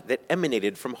light that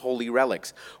emanated from holy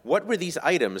relics. What were these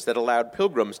items that allowed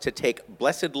pilgrims to take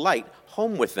blessed light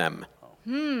home with them?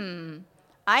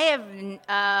 I have... you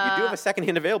do have a second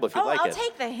hint available if you'd like it. I'll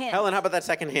take the hint. Helen, how about that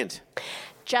second hint?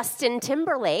 Justin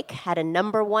Timberlake had a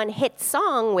 #1 hit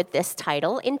song with this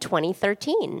title in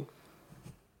 2013.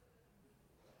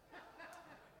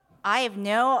 I have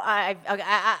no...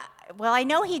 well, I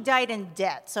know he died in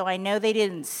debt, so I know they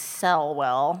didn't sell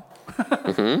well.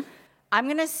 I'm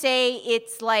going to say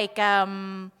it's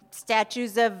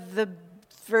statues of the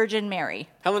Virgin Mary.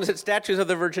 Helen, is it statues of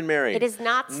the Virgin Mary? It is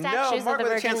not statues of the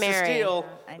Virgin Mary. To steal.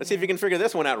 Let's see if you can figure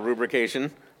this one out, rubrication.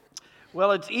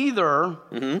 Well, it's either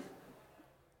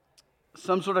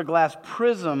some sort of glass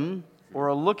prism or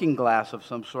a looking glass of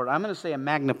some sort. I'm going to say a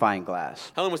magnifying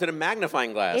glass. Helen, was it a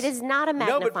magnifying glass? It is not a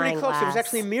magnifying glass. No, but pretty close. It was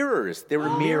actually mirrors. They were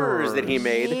mirrors that he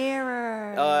made.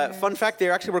 Fun fact, they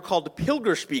actually were called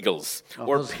Pilgerspiegels,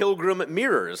 or pilgrim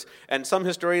mirrors. And some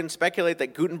historians speculate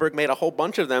that Gutenberg made a whole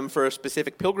bunch of them for a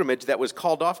specific pilgrimage that was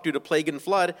called off due to plague and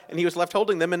flood, and he was left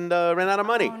holding them and ran out of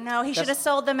money. Oh, no, he should have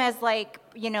sold them as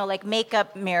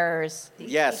makeup mirrors.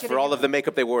 Yes, for all of the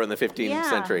makeup they wore in the 15th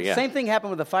century. Yeah. Same thing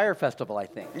happened with the fire festival, I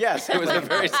think. Yes, it was a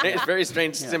very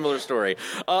strange, similar story.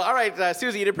 All right,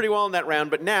 Suzy, you did pretty well in that round,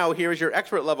 but now here is your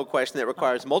expert level question that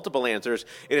requires multiple answers.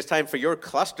 It is time for your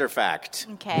cluster fact.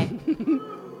 Okay.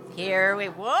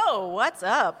 Whoa, what's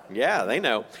up? Yeah, they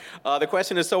know. The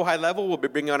question is so high level, we'll be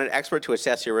bringing on an expert to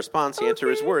assess your response. The answer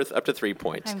is worth up to 3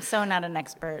 points. I'm so not an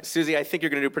expert. Suzy, I think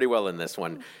you're going to do pretty well in this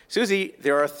one. Suzy,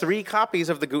 there are 3 copies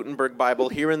of the Gutenberg Bible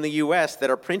here in the U.S. that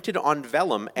are printed on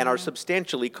vellum and are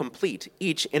substantially complete,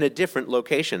 each in a different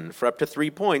location. For up to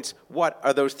 3 points, what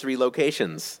are those 3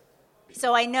 locations?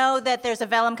 So I know that there's a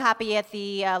vellum copy at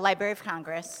the Library of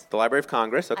Congress. The Library of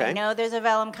Congress, okay. I know there's a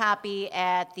vellum copy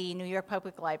at the New York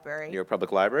Public Library. New York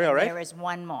Public Library, all right. There is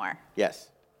one more. Yes.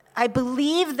 I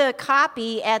believe the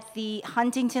copy at the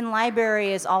Huntington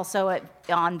Library is also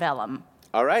on vellum.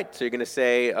 All right, so you're going to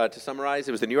say, to summarize,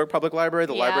 it was the New York Public Library,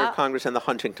 the Library of Congress, and the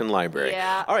Huntington Library.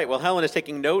 Yeah. All right, well, Helen is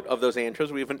taking note of those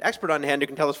answers. We have an expert on hand who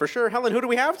can tell us for sure. Helen, who do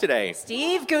we have today?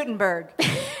 Steve Gutenberg.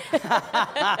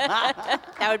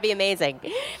 That would be amazing.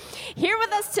 Here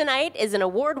with us tonight is an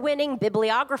award-winning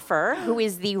bibliographer who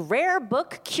is the rare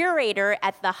book curator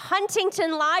at the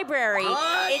Huntington Library.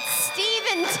 What? It's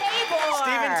Stephen Tabor.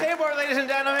 Stephen Tabor, ladies and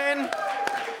gentlemen.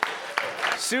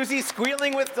 Suzy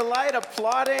squealing with delight,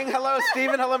 applauding. Hello,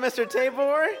 Stephen. Hello, Mr.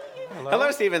 Tabor. Hello,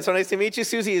 Stephen. So nice to meet you.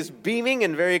 Suzy is beaming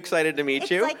and very excited to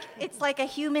meet you. It's like a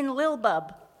human Lil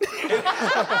Bub.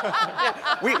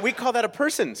 We call that a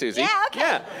person, Suzy. Yeah,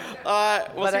 okay.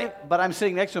 Yeah. But I'm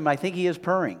sitting next to him. I think he is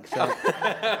purring. So.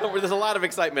 There's a lot of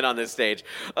excitement on this stage.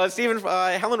 Stephen,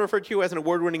 Helen referred to you as an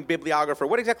award-winning bibliographer.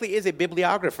 What exactly is a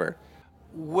bibliographer?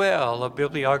 Well, a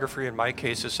bibliographer in my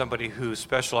case is somebody who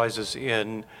specializes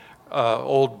in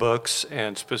old books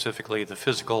and specifically the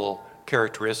physical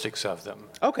characteristics of them.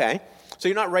 Okay. So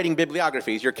you're not writing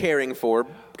bibliographies, you're caring for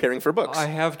books. I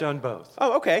have done both.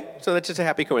 Oh, okay. So that's just a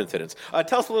happy coincidence.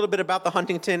 Tell us a little bit about the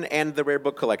Huntington and the rare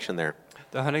book collection there.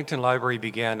 The Huntington Library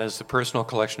began as the personal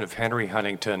collection of Henry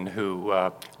Huntington, who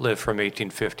lived from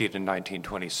 1850 to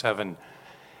 1927.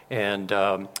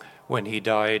 And when he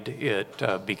died,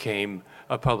 it became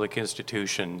a public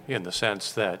institution in the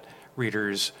sense that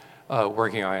readers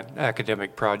working on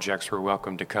academic projects were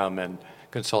welcome to come and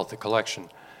consult the collection.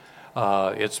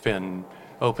 It's been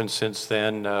open since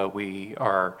then. We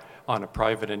are on a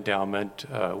private endowment.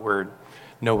 We're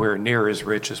nowhere near as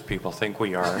rich as people think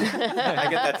we are. I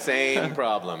get that same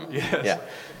problem. Yes.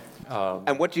 Yeah.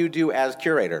 And what do you do as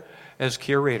curator? As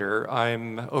curator,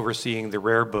 I'm overseeing the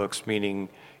rare books, meaning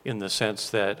in the sense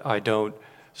that I don't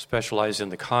specialize in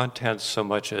the contents so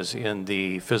much as in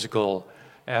the physical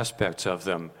aspects of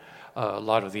them. A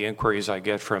lot of the inquiries I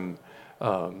get from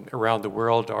around the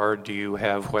world are, do you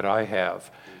have what I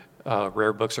have?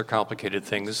 Rare books are complicated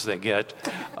things. They get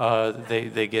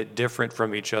different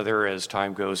from each other as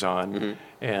time goes on,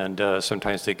 and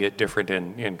sometimes they get different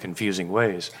in confusing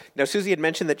ways. Now, Suzy had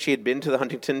mentioned that she had been to the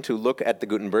Huntington to look at the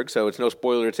Gutenberg, so it's no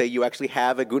spoiler to say you actually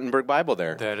have a Gutenberg Bible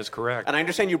there. That is correct. And I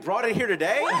understand you brought it here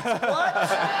today?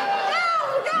 What?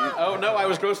 Oh, no, I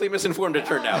was grossly misinformed, it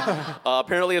turned out.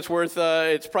 Apparently it's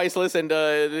it's priceless and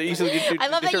easily I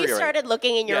love that you started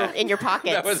looking in your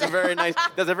pockets. That was a very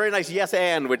nice yes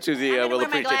and, which Suzy will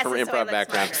appreciate from her improv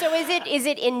background. So is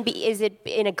it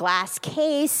in a glass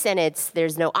case and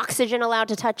there's no oxygen allowed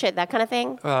to touch it, that kind of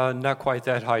thing? Not quite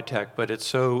that high tech, but it's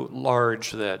so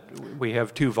large that we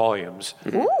have 2 volumes.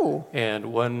 Ooh.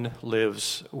 And one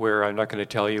lives where I'm not going to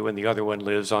tell you, and the other one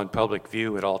lives on public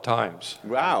view at all times.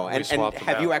 Wow. And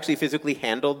have you actually physically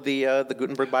handled the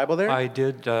Gutenberg Bible there? I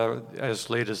did. As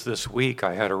late as this week,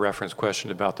 I had a reference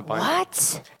question about the Bible.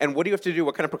 What? And what do you have to do?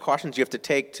 What kind of precautions do you have to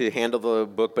take to handle the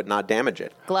book but not damage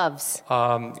it? Gloves.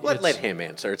 Let him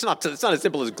answer. It's not as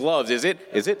simple as gloves, is it?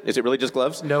 Is it really just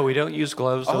gloves? No, we don't use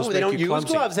gloves. Those they make don't you use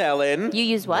clumsy. gloves, Helen. You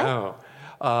use what?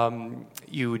 No.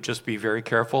 You would just be very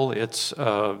careful. It's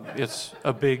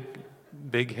a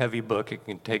big, heavy book. It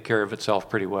can take care of itself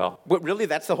pretty well. What, really?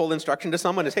 That's the whole instruction to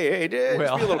someone is, hey, just be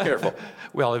a little careful.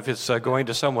 Well, if it's going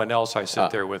to someone else, I sit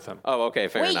there with them. Oh, okay,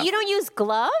 fair enough. Wait, you don't use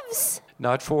gloves?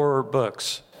 Not for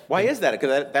books. Why is that?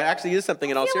 Because that actually is something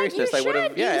in all seriousness. Like you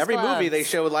should use every gloves. movie they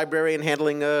show a librarian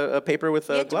handling a paper with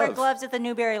You have to wear gloves. gloves at the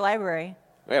Newberry Library.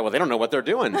 Yeah, well, they don't know what they're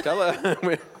doing.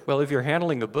 Well, if you're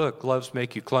handling a book, gloves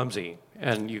make you clumsy,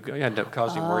 and you end up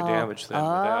causing more damage than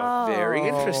without. Very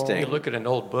interesting. You look at an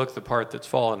old book, the part that's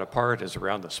fallen apart is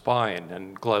around the spine,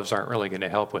 and gloves aren't really going to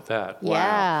help with that. Yeah.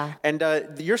 Wow.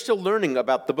 And you're still learning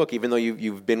about the book, even though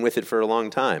you've been with it for a long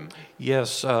time.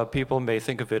 Yes, people may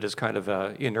think of it as kind of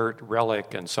an inert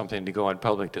relic and something to go on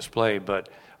public display, but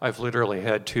I've literally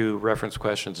had 2 reference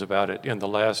questions about it in the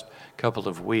last couple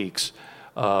of weeks,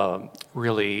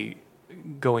 really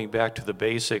going back to the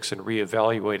basics and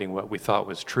reevaluating what we thought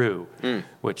was true,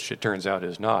 which it turns out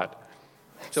is not.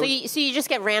 So you just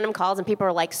get random calls and people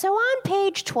are like, so on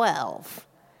page 12,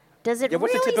 does it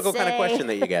what's really the typical say... kind of question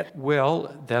that you get?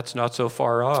 Well, that's not so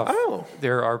far off. Oh.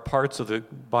 There are parts of the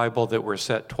Bible that were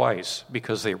set twice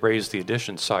because they raised the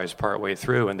edition size partway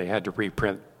through and they had to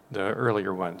reprint the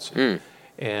earlier ones.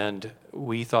 And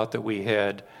we thought that we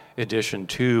had edition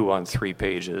 2 on 3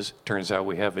 pages. Turns out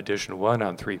we have edition 1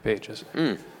 on 3 pages.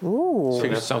 Ooh. So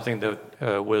that's something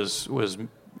that was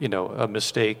a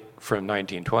mistake from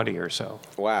 1920 or so.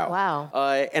 Wow. Wow.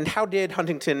 And how did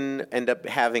Huntington end up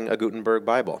having a Gutenberg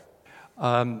Bible?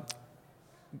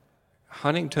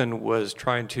 Huntington was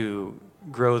trying to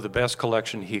grow the best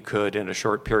collection he could in a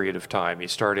short period of time. He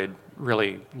started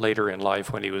really later in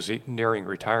life when he was nearing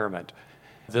retirement.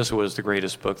 This was the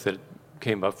greatest book that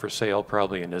came up for sale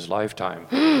probably in his lifetime,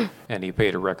 and he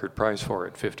paid a record price for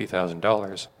it,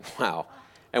 $50,000. Wow.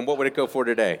 And what would it go for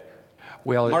today?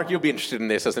 Well, Mark, you'll be interested in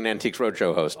this as an Antiques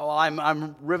Roadshow host. Oh,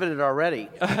 I'm riveted already.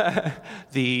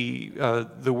 the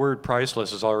word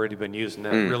priceless has already been used, and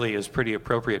that really is pretty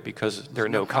appropriate because there are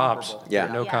no comps. Yeah.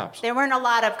 There are no comps. There weren't a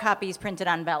lot of copies printed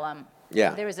on vellum.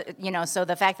 Yeah. There was, so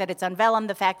the fact that it's on vellum,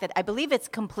 the fact that I believe it's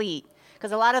complete,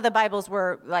 because a lot of the Bibles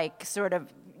were like sort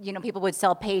of, people would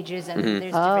sell pages, and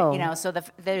there's different, so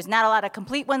there's not a lot of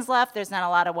complete ones left. There's not a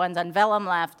lot of ones on vellum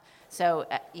left. So,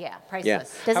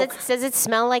 priceless. Yeah. Does it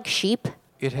smell like sheep?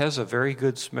 It has a very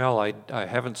good smell. I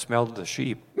haven't smelled the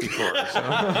sheep before. So. All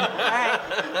right.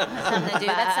 That's something to do.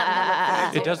 That's something to look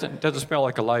forward to. It doesn't smell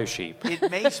like a live sheep.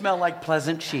 It may smell like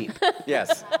pleasant sheep.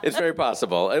 Yes, it's very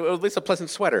possible. At least a pleasant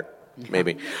sweater,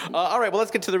 maybe. All right, well,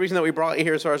 let's get to the reason that we brought you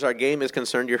here as far as our game is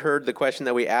concerned. You heard the question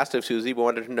that we asked of Suzy. We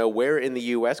wanted to know where in the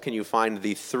U.S. can you find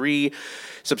the 3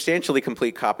 substantially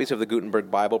complete copies of the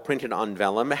Gutenberg Bible printed on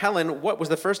vellum. Helen, what was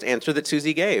the first answer that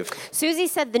Suzy gave? Suzy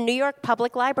said the New York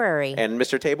Public Library. And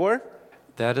Mr. Tabor?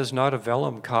 That is not a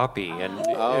vellum copy, and if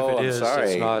I'm it is,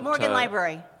 sorry. it's not... Morgan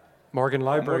Library. Morgan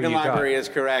Library, Morgan you got Library it. is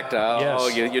correct.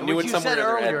 Yes. You knew Which it you somewhere said in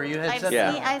your head. earlier. You had said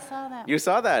Yeah. that. I saw that. You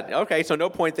saw that. Okay, so no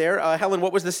point there. Helen,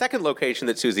 what was the second location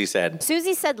that Suzy said?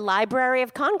 Suzy said Library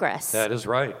of Congress. That is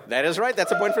right. That is right.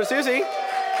 That's a point for Suzy.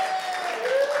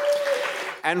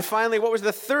 And finally, what was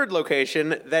the third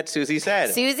location that Suzy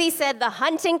said? Suzy said the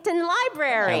Huntington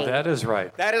Library. And that is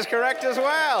right. That is correct as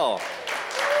well.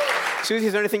 Suzy,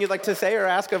 is there anything you'd like to say or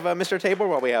ask of Mr. Tabor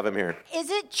while we have him here?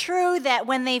 Is it true that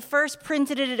when they first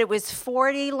printed it, it was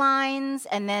 40 lines,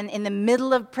 and then in the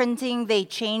middle of printing, they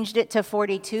changed it to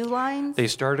 42 lines? They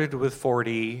started with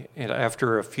 40, and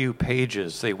after a few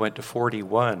pages, they went to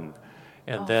 41.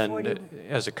 And then, 40.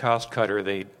 as a cost cutter,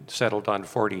 they settled on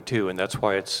 42, and that's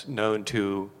why it's known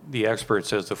to the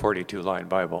experts as the 42-line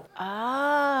Bible.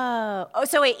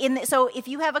 So wait, so if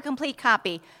you have a complete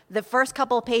copy, the first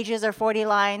couple of pages are 40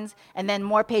 lines, and then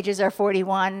more pages are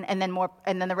 41, and then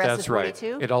the rest is 42? That's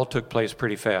right. It all took place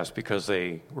pretty fast because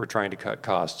they were trying to cut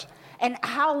costs. And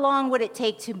how long would it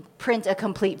take to print a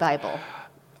complete Bible?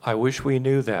 I wish we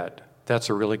knew that. That's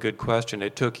a really good question.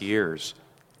 It took years.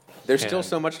 There's still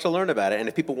so much to learn about it, and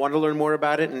if people want to learn more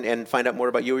about it and find out more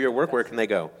about you or your work, where can they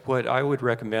go? What I would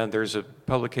recommend, there's a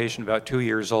publication about 2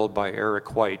 years old by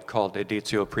Eric White called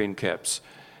Editio Princeps,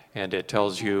 and it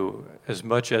tells you as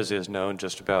much as is known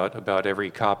just about every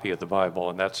copy of the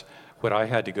Bible, and that's what I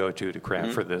had to go to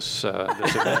cram for this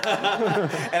event.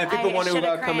 And if people want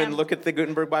to come and look at the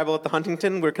Gutenberg Bible at the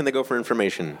Huntington, where can they go for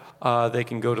information? They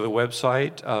can go to the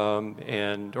website,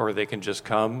 or they can just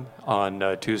come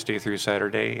on Tuesday through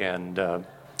Saturday, and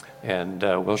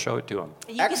we'll show it to them.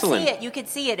 Excellent. You could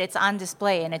see it. It's on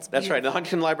display, and it's That's right. The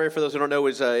Huntington Library, for those who don't know,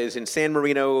 is in San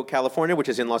Marino, California, which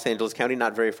is in Los Angeles County,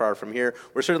 not very far from here.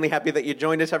 We're certainly happy that you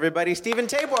joined us, everybody. Stephen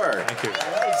Tabor. Thank you.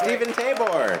 Stephen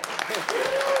Tabor.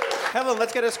 Helen,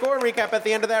 let's get a score recap at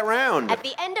the end of that round. At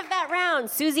the end of that round,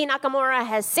 Suzy Nakamura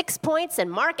has 6 points and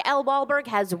Mark L. Walberg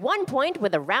has 1 point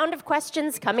with a round of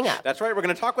questions coming up. That's right. We're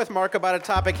going to talk with Mark about a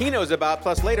topic he knows about.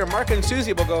 Plus, later, Mark and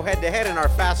Suzy will go head-to-head in our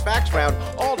Fast Facts round,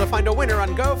 all to find a winner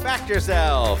on Go Fact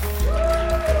Yourself.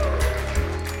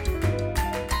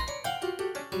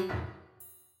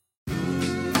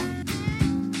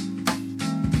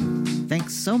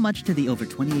 Thanks so much to the over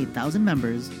 28,000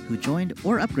 members who joined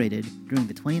or upgraded during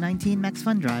the 2019 Max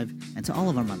Fun Drive, and to all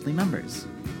of our monthly members.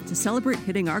 To celebrate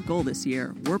hitting our goal this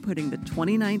year, we're putting the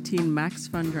 2019 Max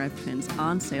Fun Drive pins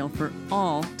on sale for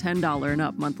all $10 and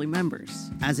up monthly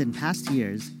members. As in past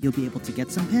years, you'll be able to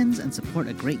get some pins and support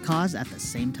a great cause at the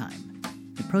same time.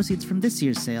 The proceeds from this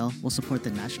year's sale will support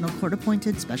the National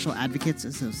Court-Appointed Special Advocates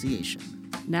Association.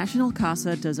 National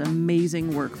CASA does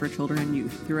amazing work for children and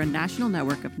youth through a national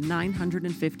network of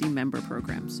 950 member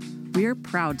programs. We are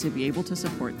proud to be able to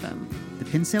support them. The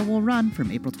pin sale will run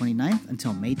from April 29th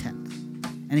until May 10th.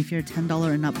 And if you're a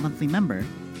 $10 and up monthly member,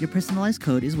 your personalized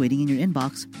code is waiting in your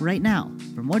inbox right now.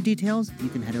 For more details, you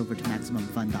can head over to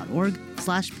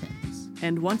MaximumFun.org/pins.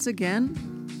 And once again,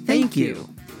 Thank you.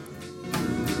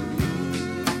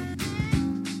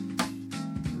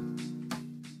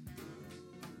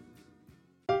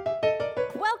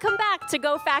 Welcome back to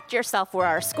Go Fact Yourself, where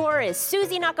our score is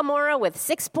Suzy Nakamura with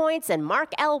 6 points and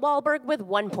Mark L. Walberg with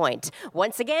 1 point.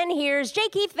 Once again, here's J.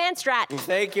 Keith Van Stratton.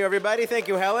 Thank you, everybody. Thank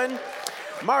you, Helen.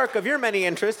 Mark, of your many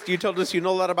interests, you told us you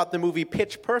know a lot about the movie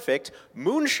Pitch Perfect,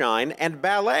 Moonshine, and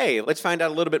ballet. Let's find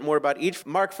out a little bit more about each.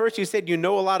 Mark, first you said you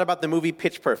know a lot about the movie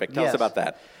Pitch Perfect. Tell us about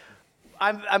that.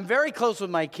 I'm very close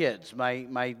with my kids,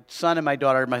 my son and my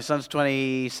daughter. My son's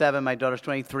 27, my daughter's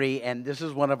 23, and this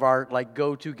is one of our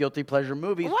go-to guilty pleasure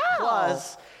movies. Wow.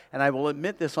 Plus, and I will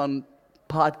admit this on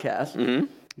podcast,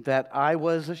 that I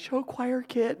was a show choir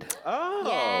kid. Oh.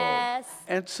 Yes.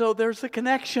 And so there's a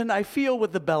connection I feel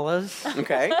with the Bellas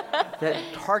Okay. that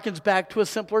harkens back to a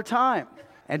simpler time.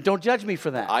 And don't judge me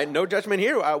for that. No judgment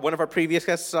here. One of our previous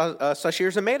guests,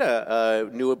 Sashir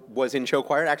Zameda, was in show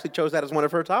choir, actually chose that as one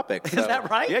of her topics. Is that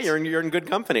right? Yeah, you're in good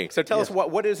company. So tell us,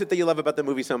 what is it that you love about the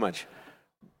movie so much?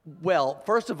 Well,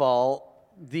 first of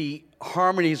all, the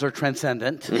harmonies are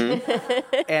transcendent.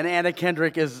 And Anna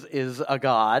Kendrick is a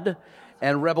god.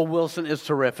 And Rebel Wilson is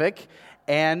terrific.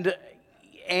 And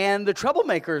the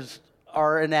troublemakers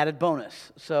are an added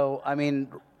bonus. So, I mean,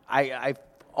 I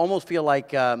almost feel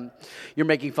like you're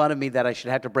making fun of me that I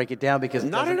should have to break it down because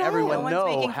doesn't everyone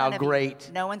know how great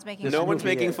No one's making No one's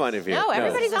making fun of you. No,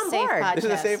 everybody's on board. This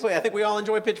is a safe play. I think we all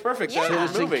enjoy Pitch Perfect. Yeah.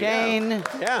 Citizen movie. Kane,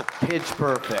 Yeah. Pitch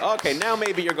Perfect. Okay, now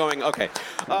maybe you're going, okay.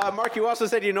 Mark, you also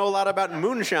said you know a lot about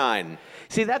Moonshine.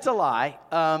 See, that's a lie.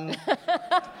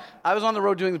 I was on the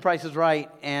road doing The Price is Right,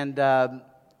 and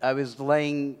I was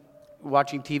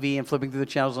watching TV and flipping through the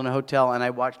channels in a hotel, and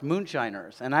I watched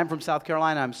Moonshiners. And I'm from South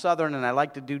Carolina. I'm Southern, and I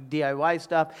like to do DIY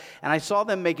stuff. And I saw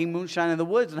them making moonshine in the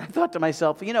woods, and I thought to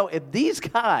myself, if these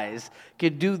guys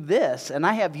could do this, and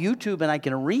I have YouTube and I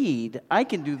can read, I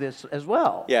can do this as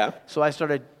well. Yeah. So I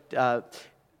started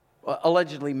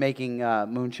allegedly making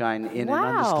moonshine in an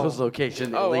undisclosed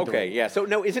location illegally. Oh, okay, yeah. So,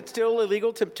 no, is it still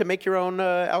illegal to make your own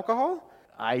alcohol?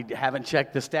 I haven't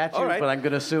checked the statute, All right. but I'm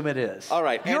going to assume it is. All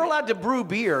right. You're allowed to brew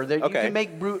beer. You can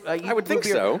make brew. I would think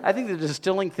beer. so. I think the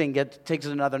distilling thing takes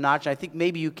it another notch. I think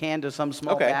maybe you can to some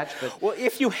small batch. But Well,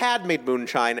 if you had made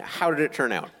moonshine, how did it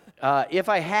turn out? if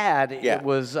I had, it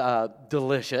was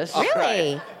delicious.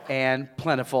 Really? And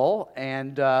plentiful,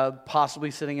 and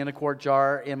possibly sitting in a quart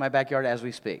jar in my backyard as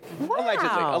we speak.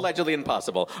 Wow. Allegedly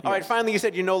impossible. All right, finally, you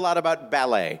said you know a lot about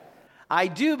ballet. I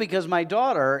do, because my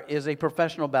daughter is a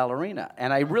professional ballerina,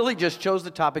 and I really just chose the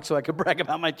topic so I could brag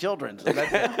about my children. So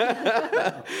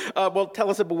that's Well, tell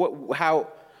us about how.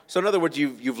 So, in other words,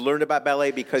 you've learned about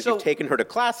ballet because you've taken her to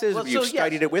classes, you've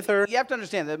studied it with her. You have to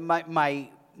understand that my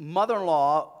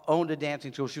mother-in-law owned a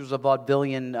dancing school. She was a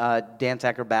vaudevillian dance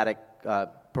acrobatic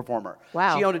performer.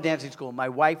 Wow. She owned a dancing school. My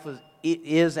wife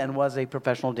is and was a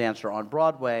professional dancer on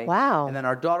Broadway. Wow. And then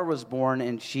our daughter was born,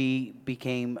 and she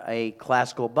became a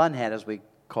classical bunhead, as we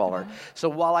call her. So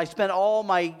while I spent all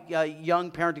my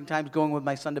young parenting times going with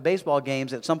my son to baseball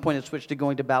games, at some point it switched to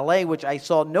going to ballet, which I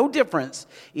saw no difference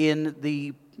in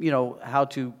the, how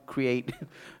to create,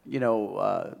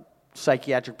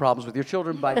 psychiatric problems with your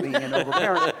children by being an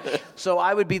overparent. So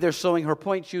I would be there sewing her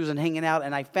point shoes and hanging out,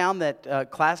 and I found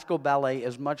that classical ballet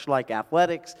is much like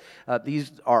athletics.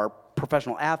 These are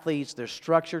professional athletes. There's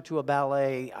structure to a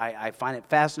ballet. I find it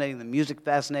fascinating. The music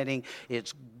fascinating.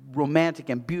 It's romantic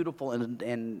and beautiful,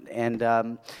 and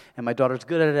my daughter's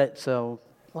good at it. So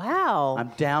Wow. I'm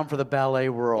down for the ballet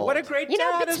world. What a great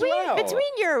dad as well. Between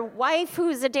your wife,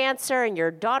 who's a dancer, and your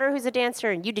daughter, who's a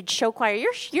dancer, and you did show choir,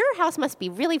 your house must be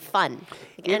really fun,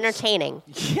 entertaining.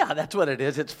 Yeah, that's what it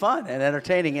is. It's fun and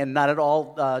entertaining, and not at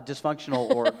all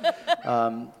dysfunctional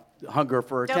or hunger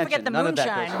for attention. Don't forget the None moonshine.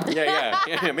 of that goes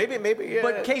on. Yeah. Maybe. Yeah.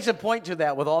 But case in point to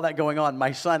that, with all that going on,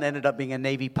 my son ended up being a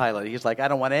Navy pilot. He's like, I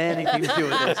don't want anything to do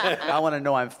with this. I want to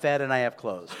know I'm fed and I have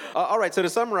clothes. All right, so to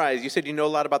summarize, you said you know a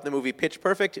lot about the movie Pitch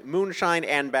Perfect, Moonshine,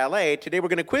 and ballet. Today we're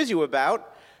going to quiz you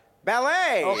about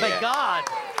ballet. Oh, thank God.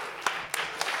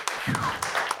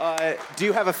 Do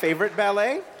you have a favorite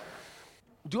ballet?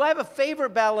 Do I have a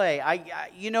favorite ballet?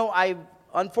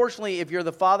 Unfortunately, if you're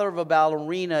the father of a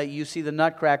ballerina, you see the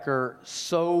Nutcracker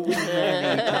so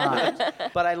many times.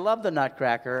 But I love the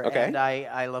Nutcracker, and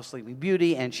I love Sleeping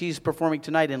Beauty, and she's performing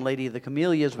tonight in Lady of the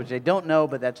Camellias, which I don't know,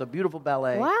 but that's a beautiful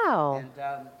ballet. Wow.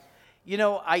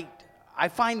 And, I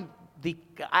find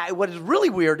what is really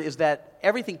weird is that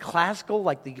everything classical,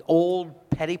 like the old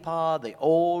Petipa, the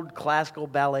old classical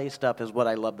ballet stuff, is what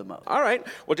I love the most. All right.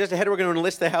 Well, just ahead, we're going to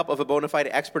enlist the help of a bona fide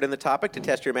expert in the topic to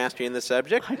test your mastery in the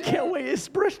subject. I can't wait. Is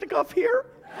Barishnikov here?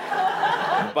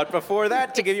 But before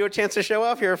that, to give you a chance to show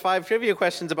off, here are 5 trivia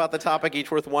questions about the topic, each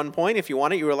worth 1 point. If you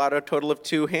want it, you're allowed a total of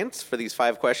 2 hints for these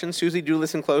 5 questions. Suzy, do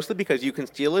listen closely because you can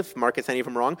steal if Mark gets any of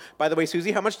them wrong. By the way,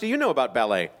 Suzy, how much do you know about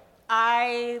ballet?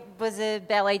 I was a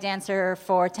ballet dancer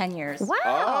for 10 years. Wow. Oh,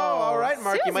 all right,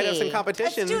 Mark. You might have some Suzy.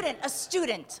 competition. A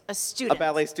student. A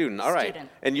ballet student. All right. Student.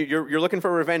 And you're looking for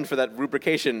revenge for that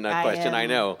rubrication question, I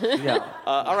know. Yeah.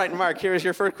 All right, Mark, here is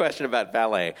your first question about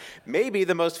ballet. Maybe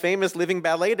the most famous living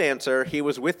ballet dancer, he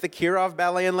was with the Kirov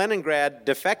Ballet in Leningrad,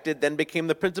 defected, then became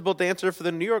the principal dancer for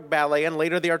the New York Ballet and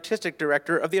later the artistic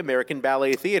director of the American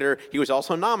Ballet Theater. He was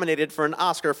also nominated for an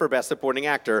Oscar for Best Supporting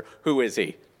Actor. Who is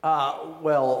he?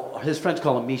 Well, his friends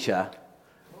call him Misha.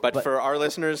 But for our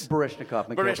listeners... Baryshnikov.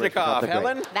 Baryshnikov.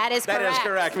 Helen? That is correct. That is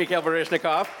correct, Mikhail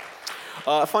Baryshnikov.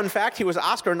 Fun fact, he was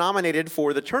Oscar nominated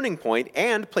for The Turning Point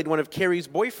and played one of Carrie's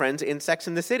boyfriends in Sex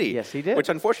and the City. Yes, he did. Which,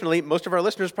 unfortunately, most of our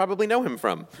listeners probably know him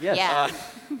from. Yes. Yeah.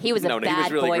 He was a bad he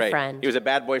was really boyfriend. Great. He was a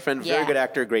bad boyfriend, very Yeah. good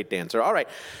actor, great dancer. All right.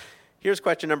 Here's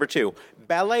question number 2.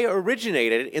 Ballet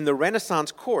originated in the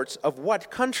Renaissance courts of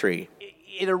what country?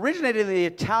 It originated in the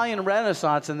Italian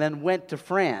Renaissance and then went to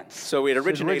France. So it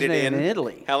originated in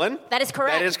Italy. Helen? That is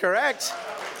correct. That is correct.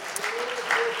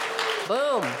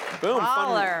 Boom. Boom.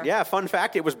 Baller. Fun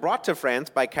fact, it was brought to France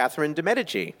by Catherine de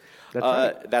Medici.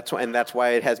 That's right. That's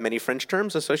why it has many French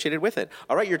terms associated with it.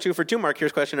 All right, you're 2 for 2, Mark.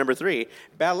 Here's question number 3.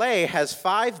 Ballet has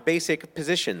 5 basic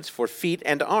positions for feet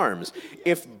and arms.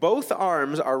 If both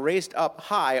arms are raised up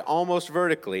high, almost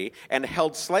vertically, and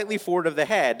held slightly forward of the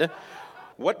head,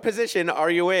 what position are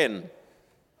you in?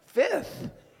 5th.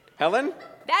 Helen?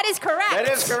 That is correct. That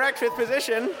is correct, 5th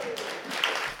position.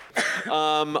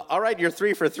 All right, you're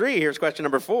 3 for 3. Here's question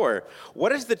number 4.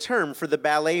 What is the term for the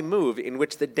ballet move in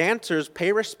which the dancers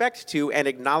pay respect to and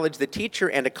acknowledge the teacher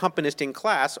and accompanist in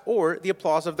class or the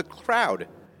applause of the crowd?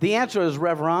 The answer is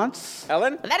reverence.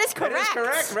 Helen? That is correct. That is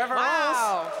correct. Reverence.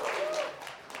 Wow.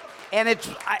 And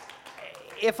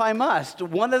if I must,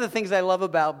 one of the things I love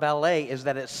about ballet is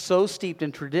that it's so steeped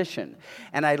in tradition.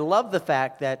 And I love the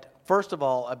fact that, first of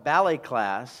all, a ballet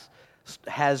class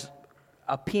has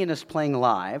a pianist playing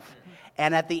live,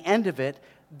 and at the end of it,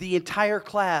 the entire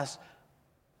class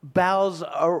bows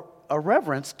a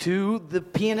reverence to the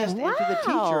pianist and to the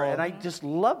teacher, and I just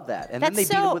love that. And then they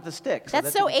beat it with the stick.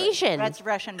 That's so really great. Asian. That's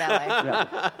Russian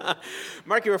ballet.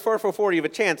 Mark, you were 4 for 4. You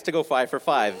have a chance to go 5 for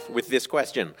 5 with this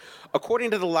question.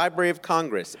 According to the Library of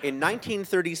Congress, in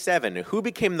 1937, who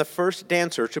became the first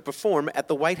dancer to perform at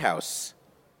the White House?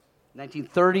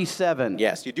 1937.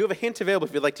 Yes, you do have a hint available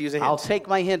if you'd like to use a hint. I'll take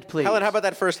my hint, please. Helen, how about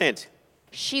that first hint?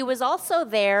 She was also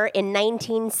there in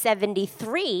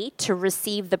 1973 to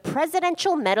receive the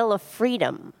Presidential Medal of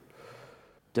Freedom.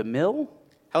 DeMille?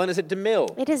 Helen, is it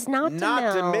DeMille? It is not Not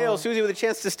DeMille. DeMille. Suzy with a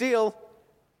chance to steal.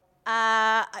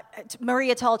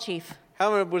 Maria Tallchief.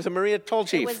 Helen, was it Maria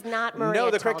Tolchief? It was not Maria No,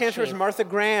 the correct answer is Tolchief. Martha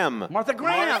Graham. Martha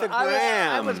Graham. Martha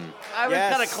Graham. I was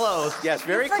Yes. kind of close. Yes,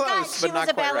 very You forgot close, but she not was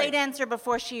a quite ballet right. dancer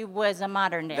before she was a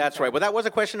modern dancer. That's right. Well, that was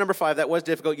a question number 5. That was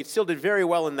difficult. You still did very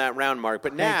well in that round, Mark.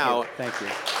 But now, Thank you.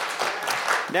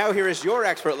 now here is your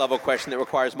expert level question that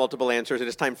requires multiple answers. It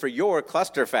is time for your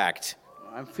cluster fact.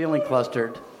 I'm feeling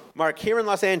clustered. Mark, here in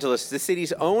Los Angeles, the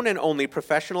city's own and only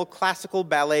professional classical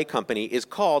ballet company is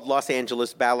called Los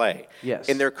Angeles Ballet. Yes.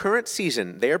 In their current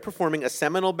season, they are performing a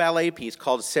seminal ballet piece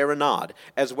called Serenade,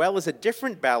 as well as a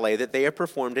different ballet that they have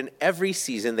performed in every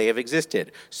season they have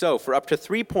existed. So, for up to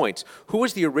 3 points, who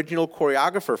was the original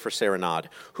choreographer for Serenade?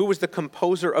 Who was the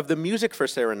composer of the music for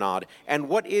Serenade? And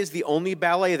what is the only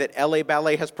ballet that LA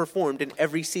Ballet has performed in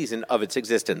every season of its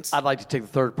existence? I'd like to take the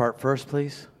third part first,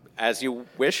 please. As you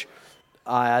wish.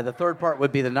 The third part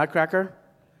would be the Nutcracker.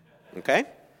 Okay.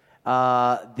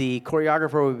 The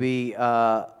choreographer would be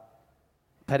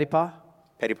Petipa.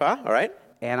 Petipa, all right.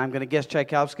 And I'm going to guess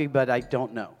Tchaikovsky, but I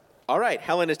don't know. All right,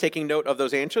 Helen is taking note of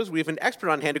those answers. We have an expert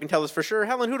on hand who can tell us for sure.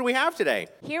 Helen, who do we have today?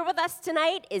 Here with us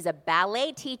tonight is a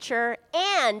ballet teacher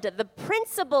and the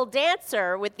principal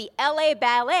dancer with the LA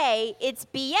Ballet. It's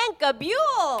Bianca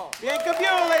Buell. Bianca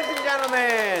Buell, ladies and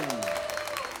gentlemen.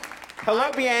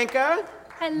 Hello, Bianca.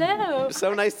 Hello.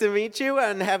 So nice to meet you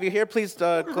and have you here. Please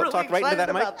talk right into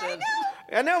that mic.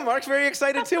 I know, Mark's very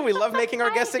excited too. We love making our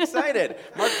guests excited.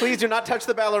 Mark, please do not touch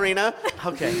the ballerina.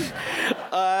 Okay.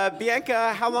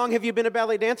 Bianca, how long have you been a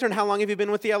ballet dancer and how long have you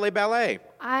been with the LA Ballet?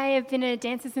 I have been a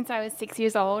dancer since I was 6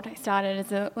 years old. I started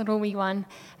as a little wee one,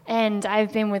 and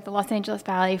I've been with the Los Angeles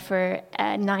Ballet for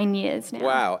 9 years now.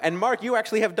 Wow. And Mark, you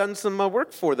actually have done some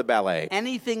work for the ballet.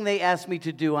 Anything they ask me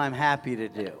to do, I'm happy to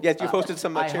do. Yes, you've hosted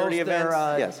some charity events.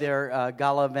 Yes. Their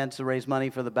gala events to raise money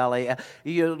for the ballet.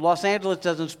 Los Angeles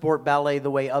doesn't support ballet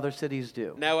the way other cities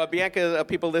do. Now, Bianca,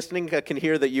 people listening can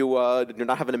hear that you do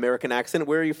not have an American accent.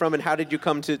 Where are you from and how did you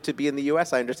come to be in the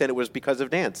U.S.? I understand it was because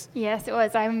of dance. Yes, it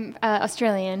was. I'm Australian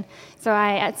Australian. So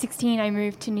at 16, I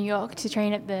moved to New York to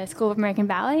train at the School of American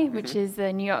Ballet, which is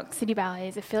the New York City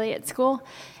Ballet's affiliate school.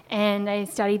 And I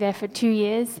studied there for 2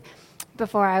 years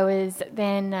before I was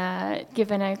then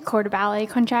given a quarter ballet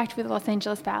contract with Los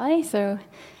Angeles Ballet. So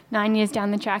 9 years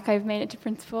down the track, I've made it to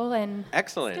principal and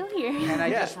Excellent. still here. And I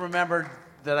just remembered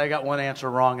that I got one answer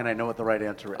wrong, and I know what the right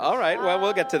answer is. All right, well,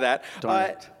 we'll get to that.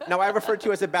 Now, I refer to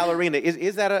you as a ballerina.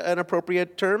 Is that an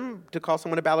appropriate term to call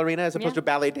someone a ballerina as opposed to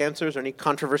ballet dancers? Or any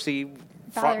controversy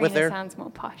fraught with there? Ballerina sounds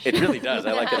more posh. It really does.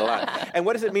 I like it a lot. And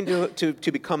what does it mean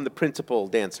to become the principal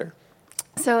dancer?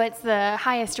 So it's the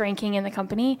highest ranking in the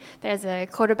company. There's a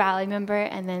quarter ballet member,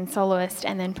 and then soloist,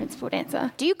 and then principal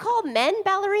dancer. Do you call men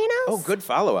ballerinas? Oh, good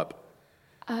follow-up.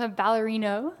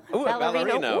 Ballerino. Oh, a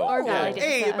ballerino. Or ballet dancer.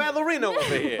 Hey, ballerino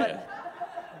over here.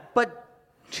 But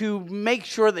to make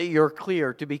sure that you're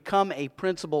clear, to become a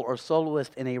principal or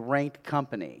soloist in a ranked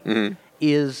company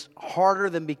is harder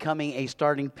than becoming a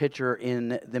starting pitcher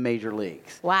in the major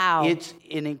leagues. Wow. It's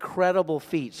an incredible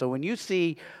feat. So when you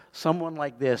see someone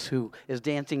like this who is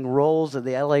dancing roles of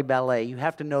the LA Ballet, you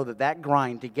have to know that that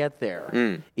grind to get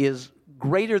there is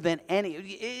greater than any.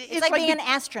 It's like being an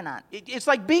astronaut. It's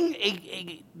like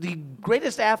being the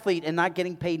greatest athlete and not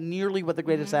getting paid nearly what the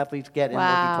greatest athletes get and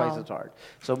working twice as hard.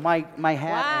 So my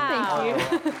hat. Wow.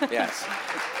 Thank you. Yes.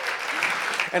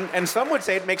 And some would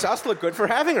say it makes us look good for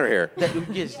having her here.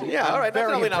 Yeah, all right. That's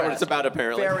really not what it's about,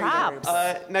 apparently. Props.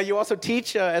 Now, you also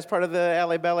teach as part of the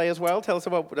LA Ballet as well. Tell us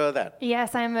about that.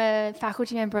 Yes, I'm a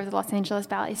faculty member of the Los Angeles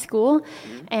Ballet School,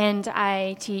 and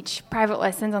I teach private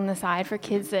lessons on the side for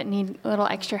kids that need a little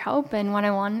extra help and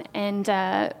one-on-one, and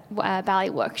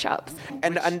ballet workshops.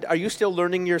 And are you still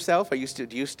learning yourself? Do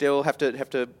you still have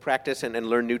to practice and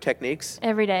learn new techniques?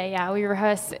 Every day, yeah. We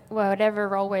rehearse whatever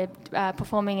role we're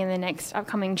performing in the next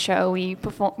upcoming show. We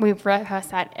rehearse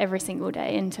that every single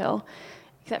day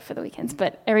except for the weekends,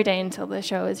 but every day until the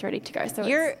show is ready to go. So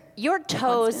your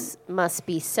toes must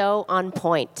be so on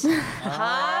point.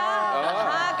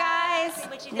 Guys?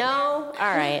 No?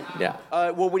 All right. Yeah.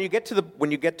 Well, when you get to the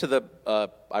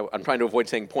I'm trying to avoid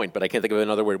saying point, but I can't think of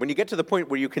another word. When you get to the point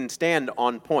where you can stand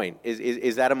on point,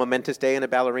 is that a momentous day in a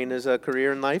ballerina's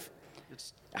career in life?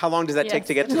 How long does that take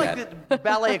to get to that? It's like the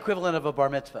ballet equivalent of a bar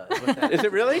mitzvah. Is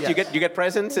it really? Yes. Do you get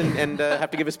presents and have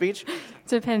to give a speech?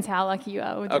 Depends how lucky you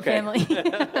are with the family.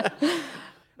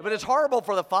 But it's horrible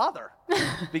for the father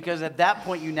because at that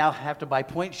point you now have to buy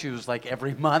point shoes like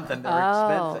every month and they're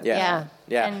expensive. Yeah.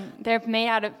 And they're made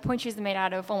out of point shoes are made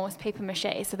out of almost paper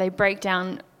mache, so they break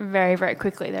down very, very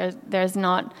quickly. There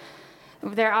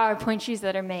are point shoes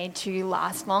that are made to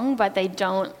last long, but they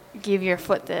don't give your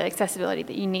foot the accessibility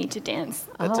that you need to dance.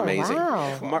 That's amazing.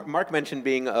 Wow. Mark mentioned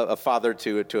being a father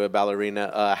to a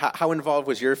ballerina. How involved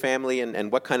was your family,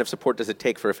 and what kind of support does it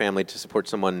take for a family to support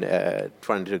someone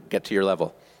trying to get to your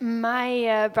level?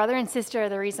 My brother and sister are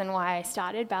the reason why I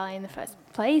started ballet in the first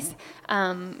place.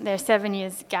 There's 7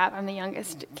 years gap. I'm the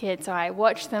youngest kid, so I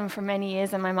watched them for many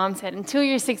years, and my mom said, until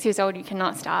you're 6 years old, you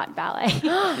cannot start ballet.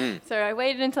 So I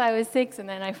waited until I was 6, and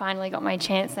then I finally got my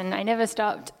chance, and I never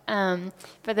stopped.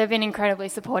 But they've been incredibly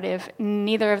supportive.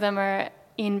 Neither of them are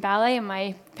in ballet, and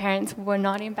my parents were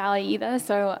not in ballet either,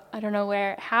 so I don't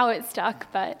know how it stuck,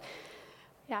 but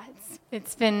yeah,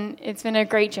 it's been a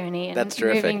great journey, and That's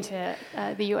terrific. Moving to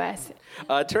the U.S.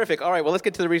 Terrific. All right, well, let's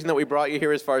get to the reason that we brought you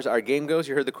here as far as our game goes.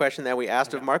 You heard the question that we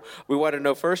asked of Mark. We want to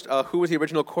know first, who was the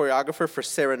original choreographer for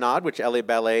Serenade, which LA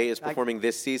Ballet is performing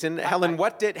this season? Helen,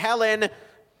 what did... Helen...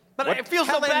 But I feel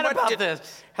so bad about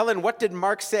this. Helen, what did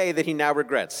Mark say that he now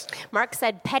regrets? Mark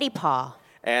said petty paw.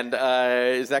 And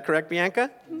is that correct,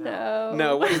 Bianca? No.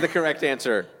 No, what is the correct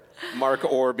answer?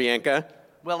 Mark or Bianca?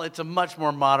 Well, it's a much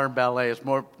more modern ballet. It's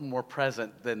more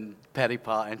present than Petit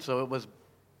Pas. And so it was,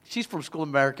 she's from School of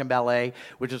American Ballet,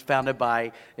 which is founded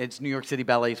by, it's New York City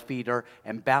Ballet's feeder,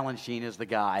 and Balanchine is the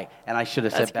guy. And I should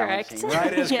have said Balanchine.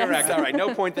 Right, it is correct. All right,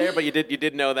 no point there, but you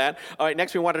did know that. All right,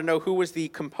 next we wanted to know who was the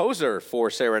composer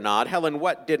for Serenade. Helen,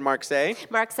 what did Mark say?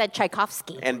 Mark said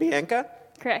Tchaikovsky. And Bianca?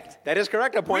 Correct. That is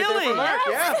correct. A point there for Mark.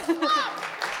 Yes. Yeah.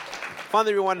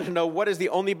 Finally, we wanted to know what is the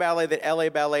only ballet that LA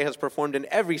Ballet has performed in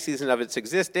every season of its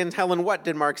existence. Helen, what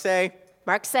did Mark say?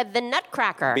 Mark said the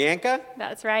Nutcracker. Bianca?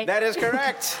 That's right. That is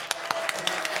correct.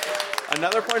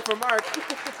 Another point for Mark.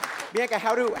 Bianca,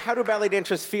 how do ballet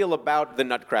dancers feel about the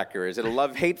Nutcracker? Is it a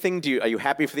love-hate thing? Are you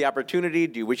happy for the opportunity?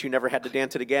 Do you wish you never had to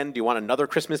dance it again? Do you want another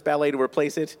Christmas ballet to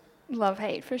replace it?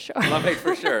 Love-hate for sure. Love-hate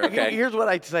for sure, okay. Here's what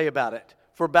I'd say about it.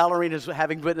 For ballerinas,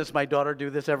 having witnessed my daughter do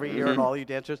this every year and all you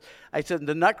dancers, I said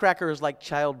the Nutcracker is like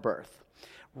childbirth.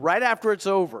 Right after it's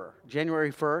over,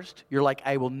 January 1st, you're like,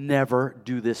 I will never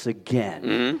do this again.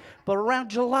 Mm-hmm. But around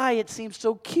July, it seems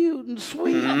so cute and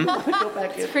sweet. Mm-hmm. Go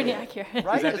back It's pretty accurate.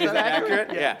 Right? Is that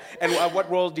accurate? Yeah. And what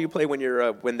role do you play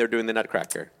when they're doing the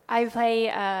Nutcracker? I play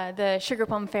the Sugar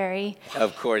Plum Fairy,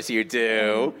 Of course you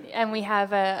do. and we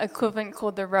have an equivalent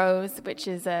called the Rose, which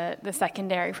is the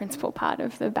secondary principal part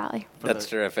of the ballet. That's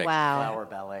terrific. Wow. Flower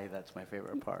ballet, that's my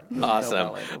favorite part.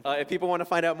 Awesome. If people want to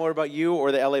find out more about you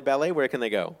or the LA Ballet, where can they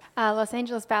go?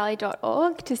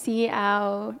 LosAngelesBallet.org to see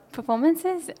our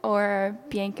performances, or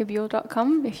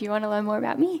BiancaBuell.com if you want to learn more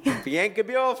about me. Bianca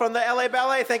Buell from the LA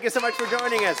Ballet. Thank you so much for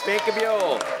joining us. Bianca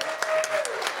Buell.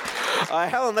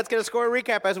 Helen, let's get a score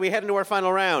recap as we head into our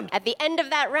final round. At the end of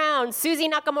that round, Suzy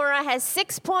Nakamura has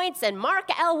 6 points and Mark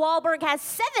L. Walberg has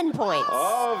 7 points.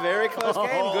 Oh, very close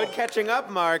game. Good catching up,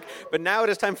 Mark. But now it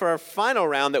is time for our final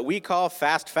round that we call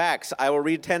Fast Facts. I will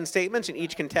read 10 statements, and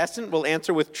each contestant will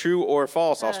answer with true or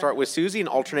false. I'll start with Suzy and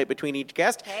alternate between each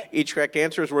guest. Okay. Each correct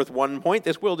answer is worth 1 point.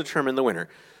 This will determine the winner.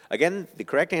 Again, the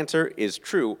correct answer is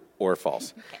true or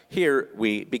false. Okay. Here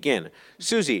we begin.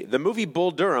 Suzy, the movie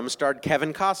Bull Durham starred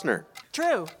Kevin Costner.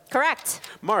 True. Correct.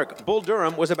 Mark, Bull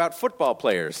Durham was about football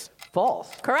players.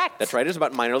 False. Correct. That's right, it was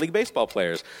about minor league baseball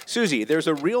players. Suzy, there's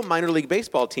a real minor league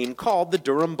baseball team called the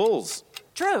Durham Bulls.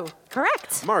 True.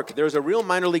 Correct. Mark, there's a real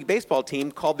minor league baseball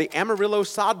team called the Amarillo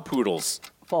Sod Poodles.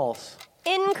 False.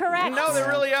 Incorrect. No, they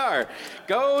really are.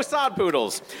 Go Sod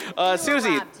Poodles.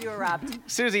 Suzy, You were robbed.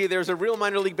 Suzy, there's a real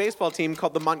minor league baseball team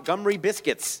called the Montgomery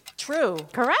Biscuits. True.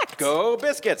 Correct. Go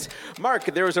Biscuits. Mark,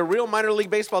 there was a real minor league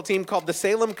baseball team called the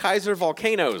Salem Kaiser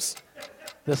Volcanoes.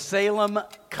 The Salem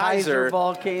Kaiser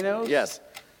Volcanoes? Yes.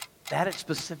 That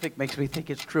specific makes me think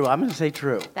it's true. I'm going to say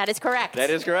true. That is correct. That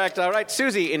is correct. All right,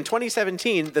 Suzy, in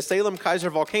 2017, the Salem Kaiser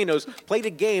Volcanoes played a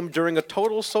game during a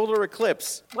total solar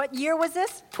eclipse. What year was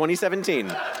this? 2017.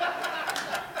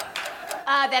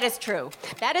 That is true.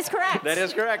 That is correct. That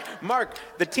is correct. Mark,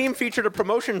 the team featured a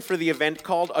promotion for the event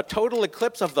called A Total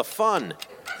Eclipse of the Fun.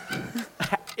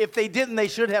 If they didn't, they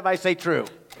should have. I say true.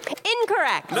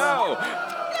 Incorrect. No.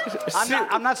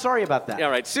 I'm not sorry about that. All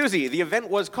right, Suzy, the event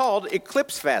was called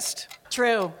Eclipse Fest.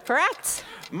 True. Correct.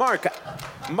 Mark,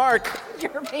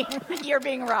 You're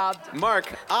being robbed.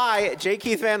 Mark, I, J.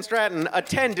 Keith Van Stratton,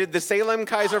 attended the Salem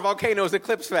Kaiser Volcanoes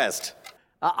Eclipse Fest.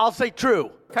 I'll say true.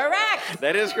 Correct.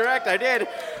 That is correct, I did.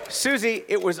 Suzy,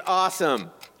 it was awesome.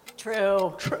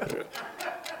 True.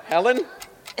 Helen?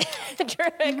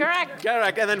 Correct.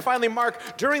 Correct. And then finally,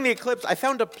 Mark, during the eclipse, I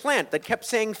found a plant that kept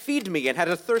saying, "Feed me," and had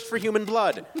a thirst for human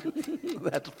blood.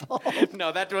 That's false.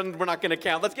 No, that one we're not going to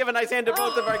count. Let's give a nice hand to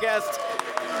both of our guests,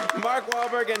 Mark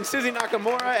Walberg and Suzy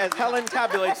Nakamura, as Helen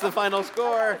tabulates the final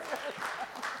score.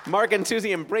 Mark and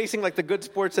Suzy embracing like the good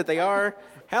sports that they are.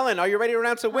 Helen, are you ready to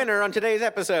announce a winner on today's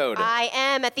episode? I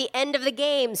am. At the end of the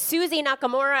game, Suzy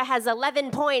Nakamura has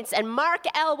 11 points and Mark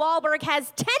L. Walberg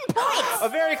has 10 points. A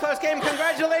very close game.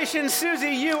 Congratulations, Suzy.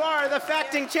 You are the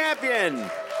facting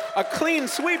champion. A clean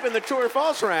sweep in the true or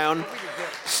false round.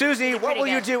 Suzy, what will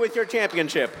you do with your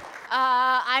championship?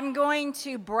 I'm going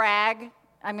to brag.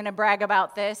 I'm going to brag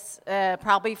about this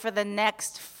probably for the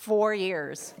next 4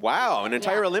 years. Wow, an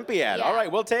entire Olympiad. Yeah. All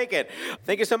right, we'll take it.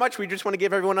 Thank you so much. We just want to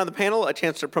give everyone on the panel a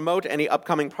chance to promote any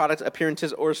upcoming products,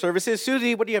 appearances, or services.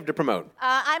 Suzy, what do you have to promote?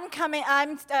 I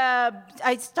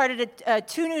started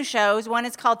 2 new shows. One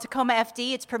is called Tacoma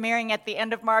FD. It's premiering at the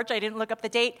end of March. I didn't look up the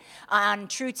date, on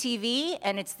True TV,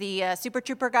 and it's the Super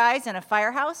Trooper guys in a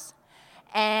firehouse.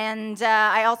 And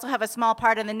I also have a small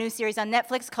part in the new series on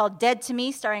Netflix called Dead to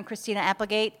Me, starring Christina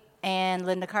Applegate and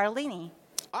Linda Cardellini.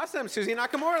 Awesome. Suzy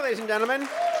Nakamura, ladies and gentlemen.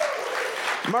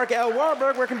 Mark L.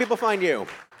 Walberg, where can people find you?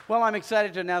 Well, I'm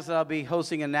excited to announce that I'll be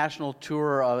hosting a national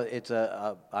tour.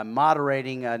 I'm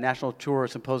moderating a national tour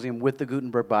symposium with the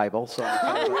Gutenberg Bible. So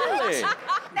Really?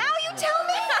 Now you tell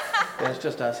me! yeah, it's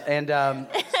just us. And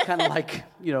it's kind of like,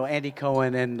 Andy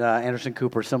Cohen and Anderson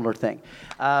Cooper, similar thing.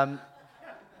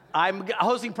 I'm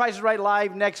hosting Price is Right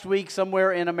Live next week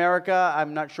somewhere in America.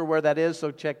 I'm not sure where that is, so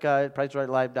check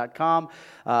PriceIsRightLive.com.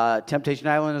 Temptation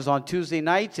Island is on Tuesday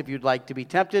nights if you'd like to be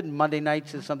tempted. Monday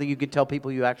nights is something you can tell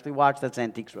people you actually watch. That's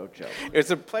Antiques Roadshow.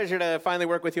 It's a pleasure to finally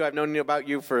work with you. I've known about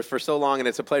you for so long, and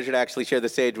it's a pleasure to actually share the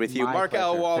stage with you. My Mark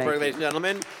L. pleasure. Walberg, Thank ladies and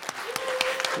gentlemen.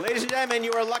 Ladies and gentlemen,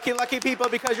 you are lucky, lucky people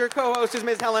because your co-host is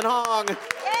Ms. Helen Hong.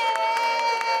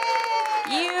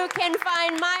 You can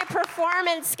find my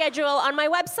performance schedule on my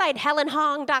website,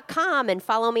 helenhong.com, and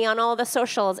follow me on all the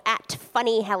socials at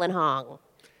Funny Helen Hong.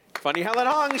 Funny Helen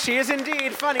Hong. She is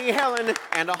indeed Funny Helen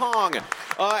and a Hong.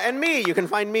 And me, you can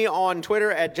find me on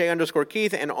Twitter at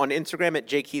j_Keith and on Instagram at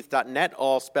jkeith.net,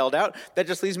 all spelled out. That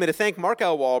just leaves me to thank Mark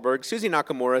L. Walberg, Suzy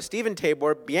Nakamura, Stephen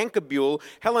Tabor, Bianca Buell,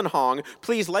 Helen Hong.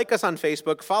 Please like us on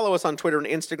Facebook, follow us on Twitter and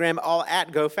Instagram, all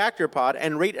at GoFactorPod,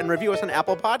 and rate and review us on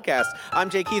Apple Podcasts. I'm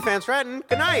J. Keith Van Stratton.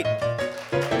 Good night.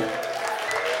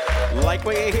 Like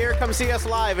what you hear? Come see us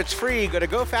live. It's free. Go to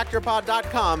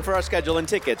gofactorpod.com for our schedule and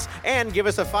tickets. And give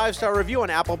us a 5-star review on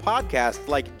Apple Podcasts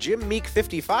like Jim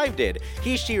Meek55 did.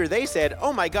 He, she, or they said,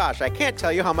 "Oh my gosh, I can't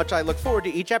tell you how much I look forward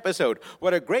to each episode.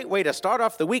 What a great way to start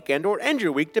off the weekend or end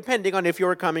your week, depending on if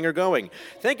you're coming or going."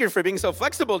 Thank you for being so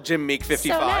flexible, Jim Meek55.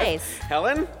 So nice.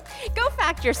 Helen? Go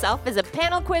Fact Yourself is a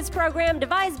panel quiz program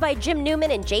devised by Jim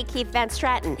Newman and J. Keith Van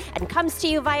Stratton and comes to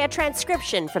you via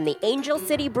transcription from the Angel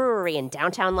City Brewery in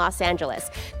downtown Los Angeles.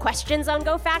 Questions on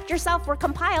Go Fact Yourself were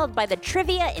compiled by the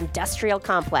Trivia Industrial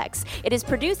Complex. It is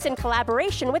produced in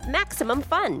collaboration with Maximum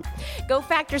Fun. Go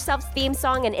Fact Yourself's theme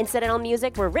song and incidental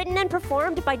music were written and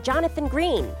performed by Jonathan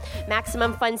Green.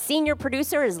 Maximum Fun's senior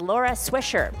producer is Laura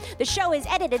Swisher. The show is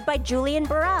edited by Julian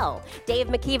Burrell. Dave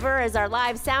McKeever is our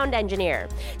live sound engineer.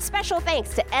 Special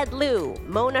thanks to Ed Liu,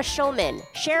 Mona Schulman,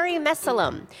 Sherry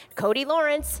Messalum, Cody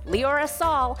Lawrence, Leora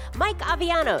Saul, Mike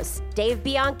Avianos, Dave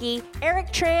Bianchi,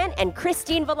 Eric Tran, and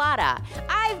Christine Vallada.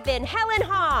 I've been Helen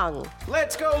Hong.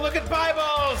 Let's go look at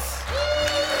Bibles!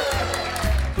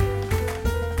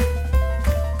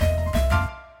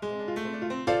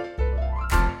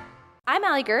 I'm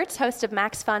Allie Gertz, host of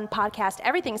Max Fun podcast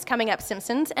Everything's Coming Up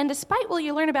Simpsons, and despite what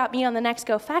you learn about me on the next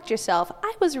Go Fact Yourself,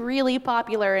 I was really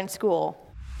popular in school.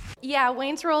 Yeah,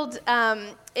 Wayne's World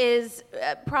is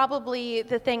probably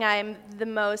the thing I'm the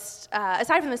most,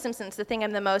 aside from The Simpsons, the thing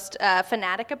I'm the most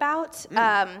fanatic about.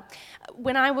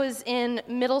 When I was in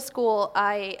middle school,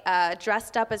 I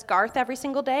dressed up as Garth every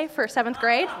single day for 7th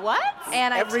grade. What?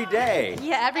 And Every day?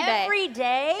 Yeah, every day. Every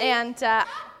day? And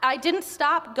I didn't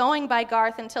stop going by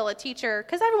Garth until a teacher,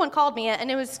 because everyone called me it, and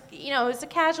it was, it was a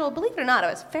casual, believe it or not, I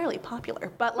was fairly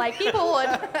popular, but like people would.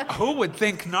 Who would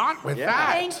think not with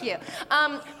that? Thank you.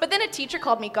 But then a teacher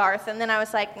called me Garth, and then I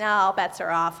was like, no, all bets are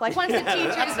off. Like once the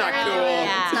teachers That's not are cool.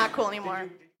 it's not cool anymore.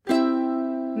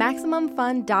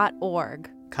 MaximumFun.org.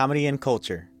 Comedy and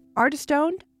culture. Artist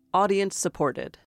owned, audience supported.